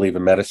want you to believe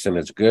a medicine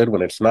is good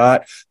when it's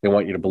not. They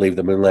want you to believe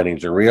the moon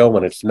landings are real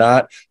when it's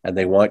not. And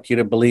they want you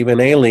to believe in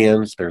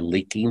aliens. They're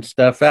leaking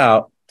stuff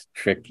out to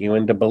trick you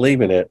into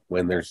believing it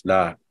when there's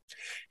not.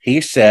 He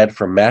said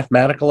from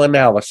mathematical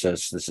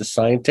analysis, this is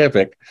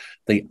scientific,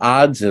 the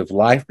odds of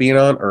life being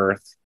on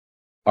Earth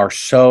are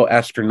so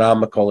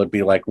astronomical, it'd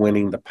be like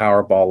winning the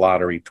Powerball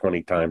lottery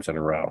 20 times in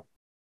a row.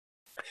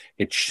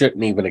 It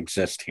shouldn't even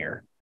exist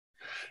here.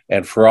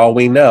 And for all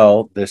we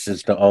know, this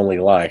is the only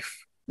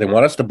life. They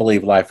want us to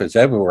believe life is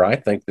everywhere. I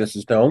think this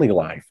is the only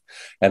life.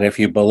 And if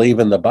you believe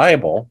in the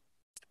Bible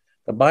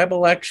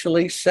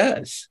actually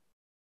says,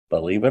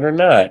 believe it or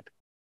not,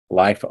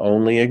 life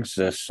only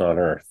exists on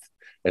Earth.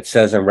 It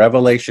says in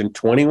Revelation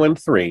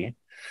 21:3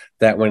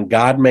 that when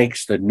God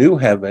makes the new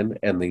heaven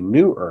and the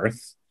new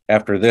earth,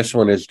 after this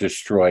one is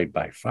destroyed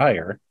by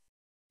fire,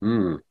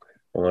 I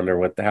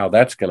wonder how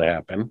that's going to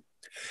happen.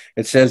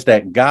 It says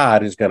that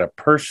God is going to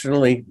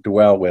personally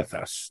dwell with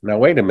us. Now,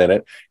 wait a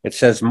minute. It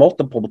says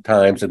multiple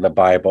times in the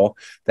Bible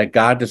that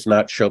God does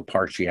not show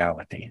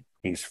partiality.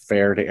 He's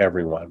fair to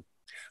everyone.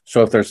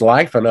 So if there's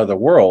life in other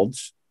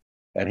worlds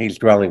and he's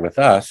dwelling with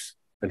us,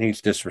 then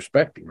he's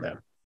disrespecting them.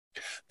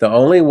 The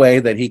only way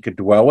that he could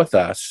dwell with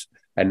us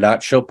and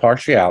not show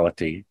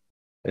partiality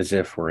is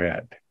if we're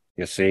it.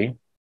 You see?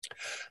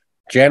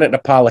 Janet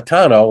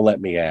Napolitano, let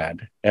me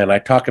add, and I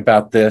talk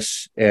about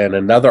this in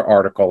another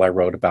article I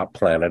wrote about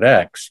Planet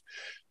X.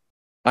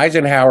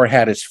 Eisenhower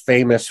had his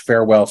famous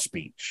farewell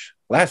speech,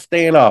 last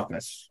day in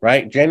office,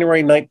 right?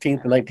 January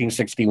 19th,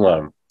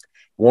 1961,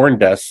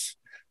 warned us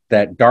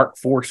that dark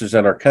forces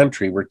in our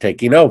country were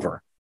taking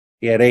over.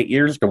 He had 8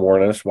 years to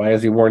warn us. Why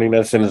is he warning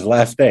us in his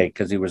last day?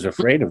 Because he was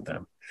afraid of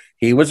them.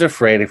 He was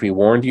afraid if he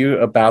warned you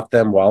about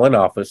them while in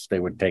office,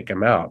 they would take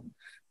him out.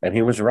 And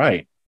he was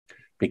right,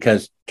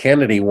 because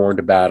Kennedy warned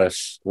about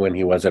us when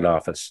he was in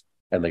office,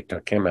 and they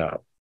took him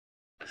out.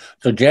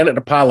 So Janet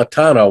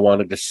Napolitano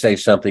wanted to say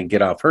something,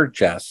 get off her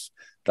chest,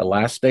 the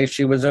last day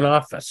she was in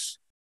office.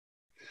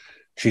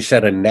 She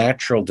said a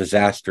natural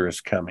disaster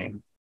is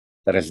coming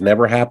that has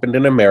never happened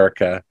in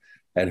America,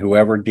 and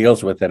whoever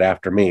deals with it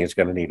after me is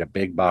going to need a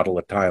big bottle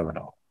of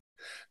Tylenol.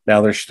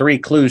 Now, there's 3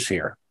 clues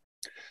here.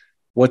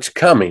 What's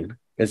coming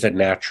is a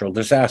natural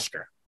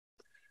disaster.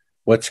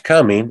 What's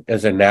coming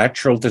is a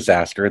natural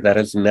disaster that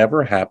has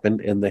never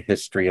happened in the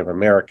history of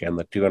America in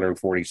the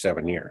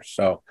 247 years.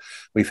 So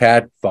we've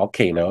had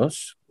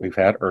volcanoes, we've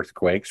had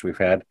earthquakes, we've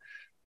had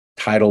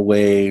tidal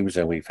waves,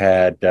 and we've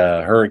had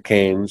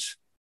hurricanes,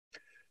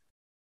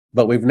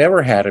 but we've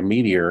never had a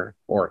meteor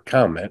or a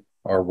comet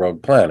or a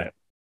rogue planet.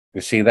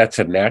 You see, that's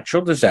a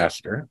natural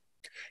disaster.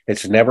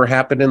 It's never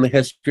happened in the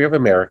history of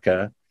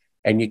America,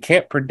 and you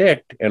can't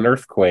predict an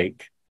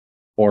earthquake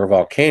or a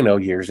volcano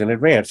years in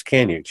advance,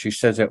 can you? She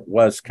says it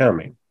was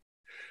coming.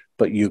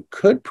 But you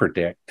could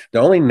predict, the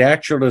only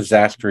natural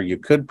disaster you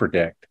could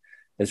predict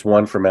is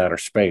one from outer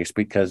space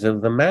because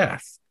of the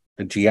math,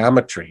 the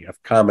geometry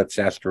of comets,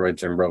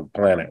 asteroids, and rogue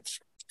planets.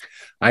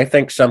 I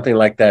think something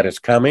like that is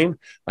coming.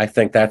 I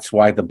think that's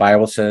why the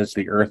Bible says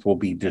the earth will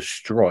be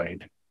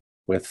destroyed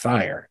with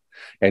fire.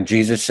 And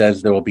Jesus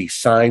says there will be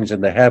signs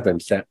in the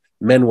heavens that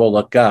men will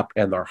look up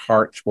and their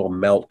hearts will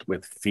melt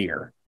with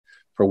fear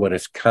for what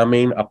is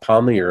coming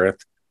upon the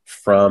earth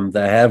from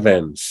the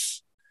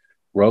heavens.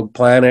 Rogue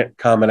planet,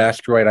 common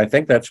asteroid. I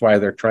think that's why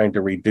they're trying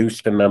to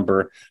reduce the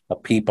number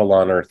of people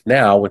on earth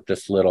now with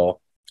this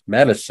little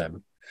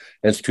medicine,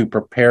 is to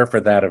prepare for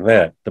that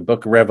event. The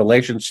book of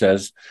Revelation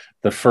says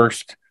the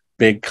first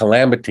big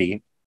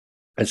calamity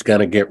is going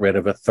to get rid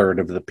of a third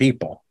of the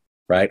people,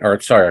 right? Or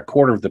sorry, a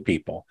quarter of the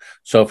people.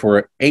 So if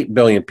we're 8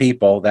 billion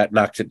people, that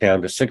knocks it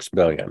down to 6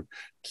 billion.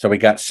 So we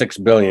got 6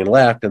 billion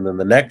left. And then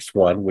the next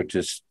one, which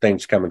is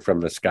things coming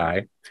from the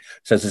sky,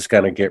 says it's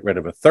going to get rid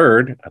of a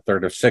third. A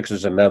third of 6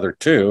 is another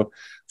 2.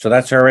 So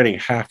that's already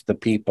half the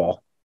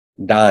people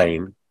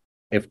dying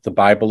if the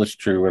Bible is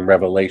true and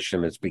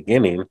Revelation is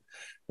beginning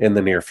in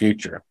the near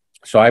future.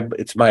 So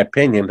it's my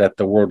opinion that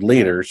the world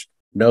leaders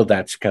know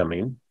that's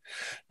coming,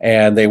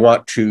 and they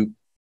want to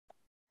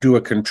do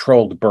a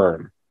controlled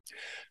burn.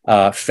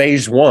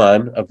 Phase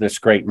 1 of this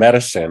great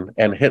medicine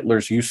and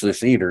Hitler's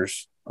useless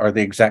eaters are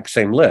the exact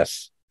same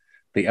lists: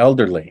 the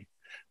elderly,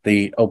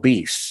 the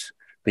obese,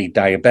 the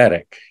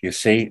diabetic. You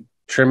see,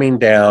 trimming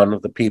down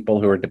the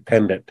people who are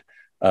dependent,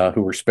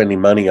 who we're spending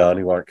money on,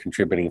 who aren't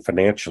contributing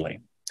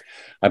financially.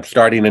 I'm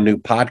starting a new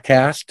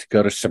podcast.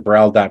 Go to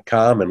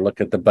Sibrel.com and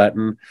look at the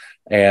button.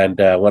 And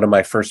one of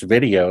my first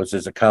videos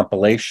is a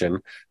compilation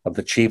of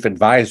the chief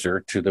advisor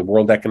to the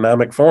World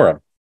Economic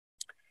Forum,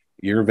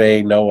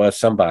 Yervay Noah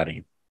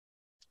somebody.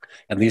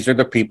 And these are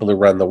the people who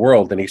run the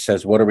world. And he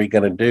says, what are we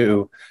going to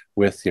do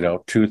with,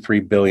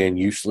 2-3 billion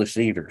useless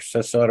eaters?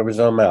 Says so out of his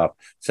own mouth.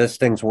 Says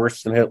things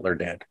worse than Hitler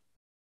did.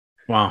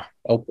 Wow.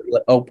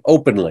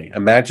 Openly.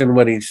 Imagine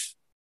what he's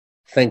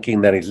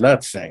thinking that he's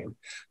not saying.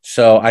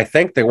 So I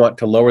think they want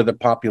to lower the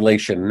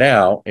population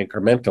now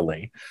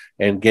incrementally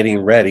and getting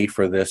ready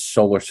for this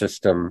solar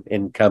system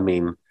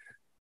incoming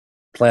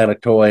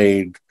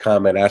planetoid,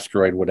 comet,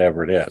 asteroid,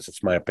 whatever it is.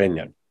 It's my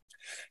opinion.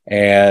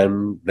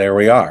 And there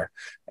we are.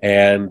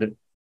 And,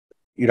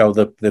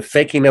 the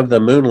faking of the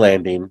moon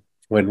landing,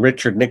 when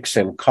Richard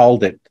Nixon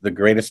called it the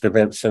greatest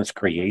event since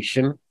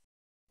creation,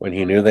 when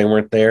he knew they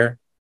weren't there,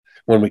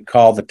 when we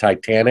call the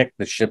Titanic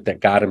the ship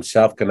that God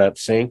himself cannot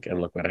sink, and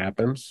look what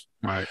happens.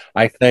 Right.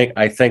 I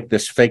think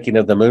this faking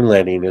of the moon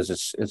landing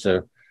is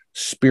a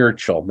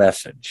spiritual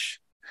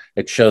message.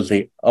 It shows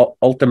the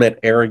ultimate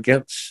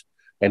arrogance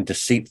and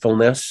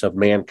deceitfulness of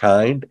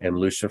mankind and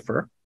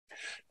Lucifer,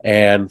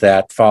 and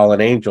that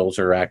fallen angels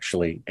are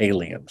actually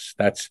aliens.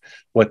 That's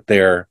what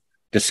they're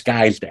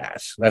disguised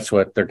as. That's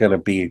what they're going to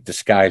be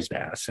disguised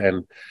as.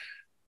 And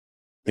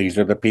these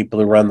are the people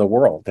who run the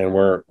world, and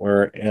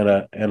we're in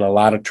a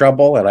lot of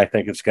trouble, and I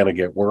think it's going to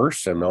get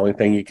worse. And the only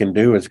thing you can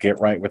do is get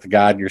right with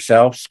God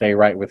yourself, stay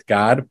right with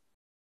God.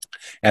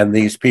 And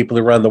these people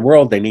who run the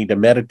world, they need to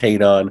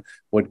meditate on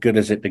what good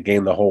is it to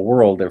gain the whole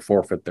world and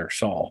forfeit their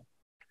soul,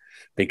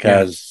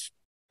 because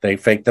they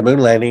faked the moon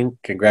landing.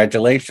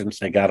 Congratulations,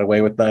 they got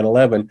away with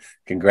 9/11.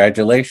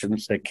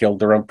 Congratulations, they killed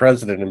their own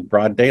president in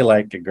broad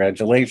daylight.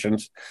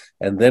 Congratulations.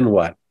 And then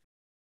what?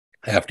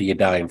 After you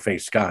die and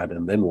face God,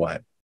 and then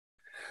what?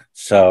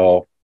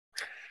 So,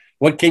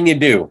 what can you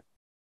do?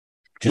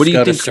 Just what do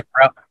you think? Go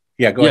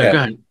ahead. Go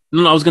ahead.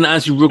 No, I was going to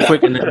ask you real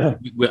quick, and then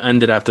we'll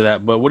end it after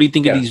that. But what do you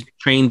think of these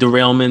train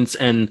derailments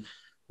and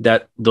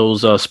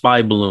those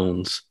spy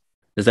balloons?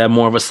 Is that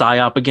more of a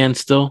psyop again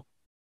still?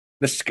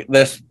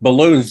 This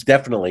balloons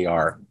definitely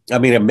are. I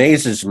mean, it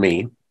amazes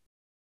me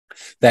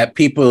that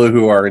people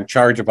who are in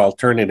charge of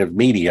alternative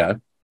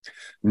media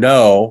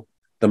know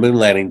the moon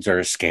landings are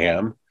a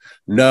scam,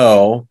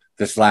 know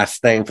this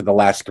last thing for the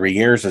last 3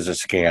 years is a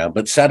scam,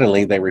 but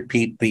suddenly they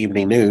repeat the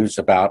evening news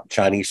about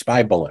Chinese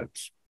spy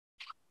balloons.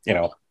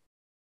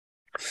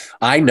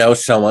 I know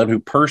someone who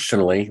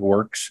personally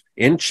works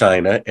in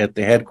China at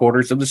the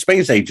headquarters of the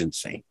space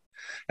agency,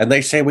 and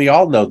they say we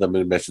all know the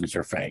moon missions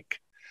are fake,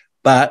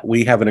 but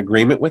we have an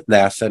agreement with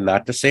NASA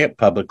not to say it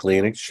publicly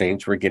in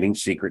exchange for getting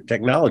secret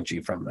technology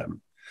from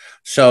them.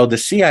 So the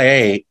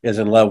CIA is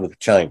in love with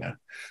China.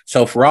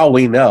 So for all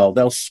we know,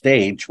 they'll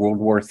stage World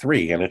War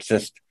III, and it's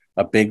just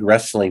a big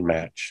wrestling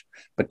match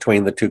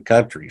between the two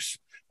countries.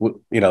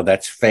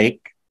 That's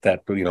fake,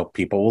 that,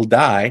 people will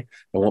die.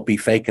 It won't be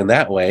fake in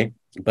that way,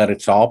 but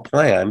it's all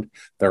planned.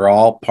 They're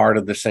all part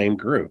of the same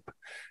group.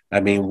 I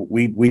mean,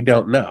 we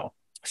don't know.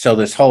 So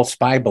this whole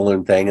spy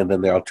balloon thing, and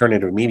then the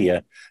alternative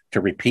media to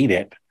repeat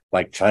it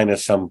like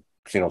China's some,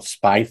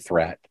 spy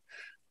threat.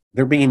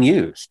 They're being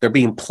used. They're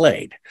being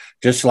played.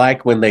 Just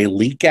like when they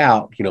leak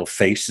out,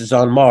 faces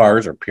on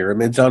Mars or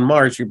pyramids on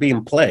Mars, you're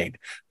being played.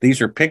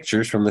 These are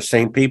pictures from the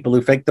same people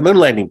who faked the moon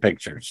landing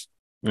pictures.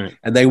 Right.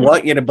 And they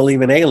want you to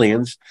believe in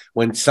aliens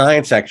when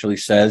science actually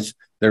says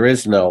there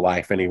is no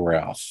life anywhere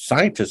else.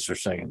 Scientists are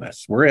saying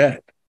this. We're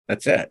it.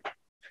 That's it.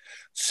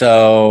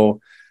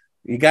 So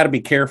you got to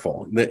be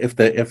careful. If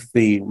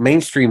the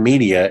mainstream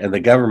media and the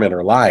government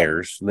are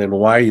liars, then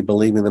why are you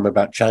believing them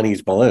about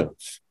Chinese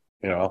balloons?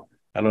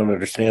 I don't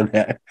understand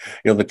that.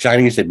 The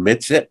Chinese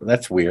admits it.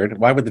 That's weird.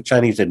 Why would the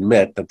Chinese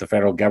admit that the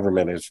federal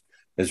government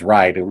is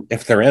right? And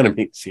if they're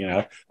enemies,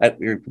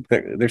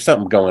 there's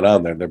something going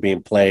on there. They're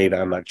being played.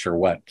 I'm not sure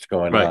what's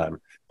going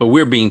on. But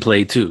we're being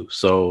played too.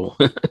 So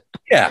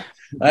yeah.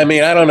 I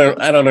mean, I don't know.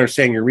 I don't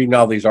understand. You're reading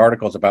all these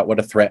articles about what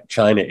a threat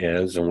China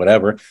is and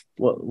whatever.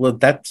 Well,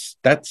 that's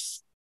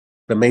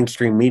the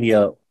mainstream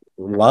media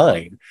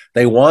line.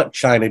 They want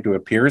China to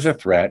appear as a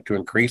threat, to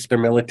increase their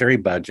military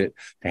budget,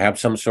 to have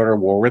some sort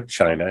of war with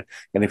China.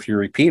 And if you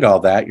repeat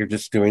all that, you're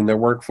just doing their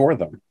work for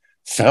them.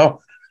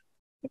 So,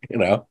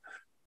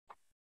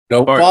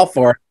 don't fall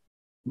for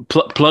it.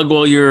 Plug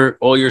all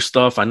your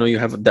stuff. I know you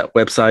have that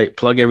website.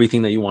 Plug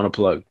everything that you want to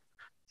plug.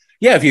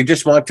 Yeah, if you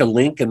just want to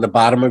link in the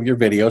bottom of your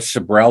video,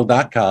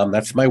 Sibrel.com,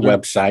 that's my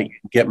website. You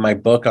can get my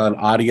book on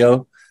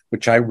audio,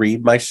 which I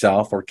read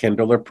myself, or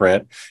Kindle or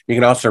print. You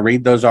can also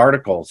read those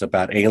articles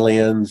about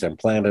aliens and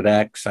Planet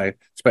X. I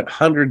spent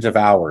hundreds of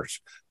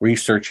hours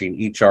researching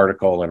each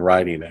article and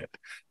writing it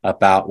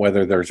about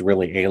whether there's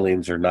really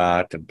aliens or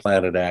not, and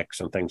Planet X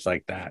and things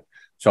like that.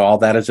 So all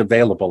that is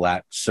available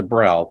at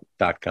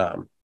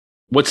Sibrel.com.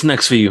 What's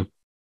next for you?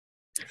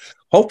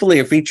 Hopefully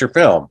a feature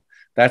film.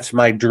 That's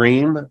my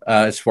dream,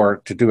 is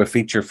to do a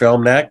feature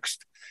film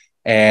next.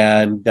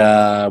 and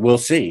we'll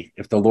see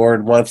if the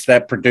Lord wants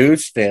that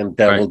produced, and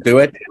we'll do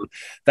it. And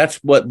that's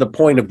what the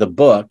point of the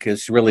book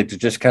is, really to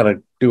just kind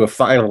of do a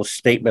final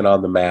statement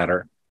on the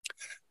matter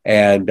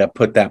and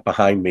put that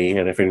behind me.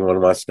 And if anyone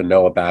wants to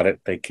know about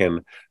it, they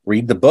can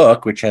read the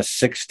book, which has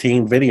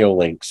 16 video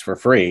links for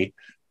free.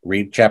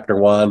 Read chapter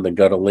 1, then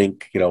go to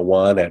link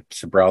 1 at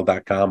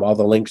Sibrel.com. All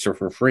the links are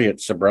for free at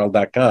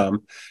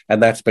Sibrel.com.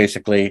 And that's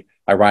basically,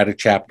 I write a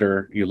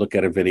chapter, you look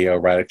at a video,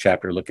 write a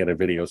chapter, look at a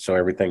video. So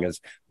everything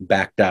is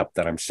backed up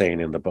that I'm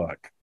saying in the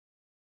book.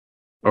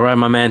 All right,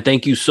 my man.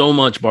 Thank you so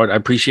much, Bart. I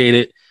appreciate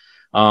it.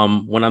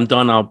 When I'm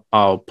done,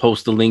 I'll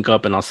post the link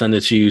up and I'll send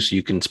it to you so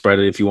you can spread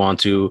it if you want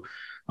to.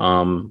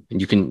 And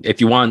you can,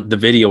 if you want the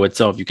video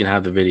itself, you can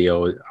have the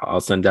video. I'll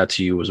send that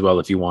to you as well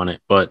if you want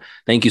it. But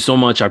thank you so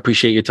much. I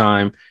appreciate your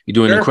time. You're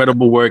doing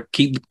incredible work.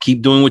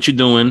 Keep doing what you're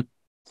doing.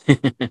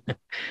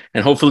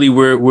 And hopefully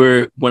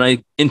we're when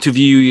I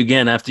interview you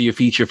again after your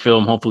feature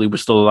film, hopefully we're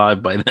still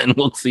alive by then.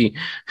 We'll see.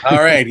 All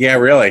right. Yeah,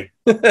 really.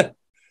 All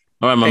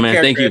right, my man.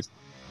 Thank you.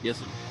 Yes,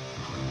 sir.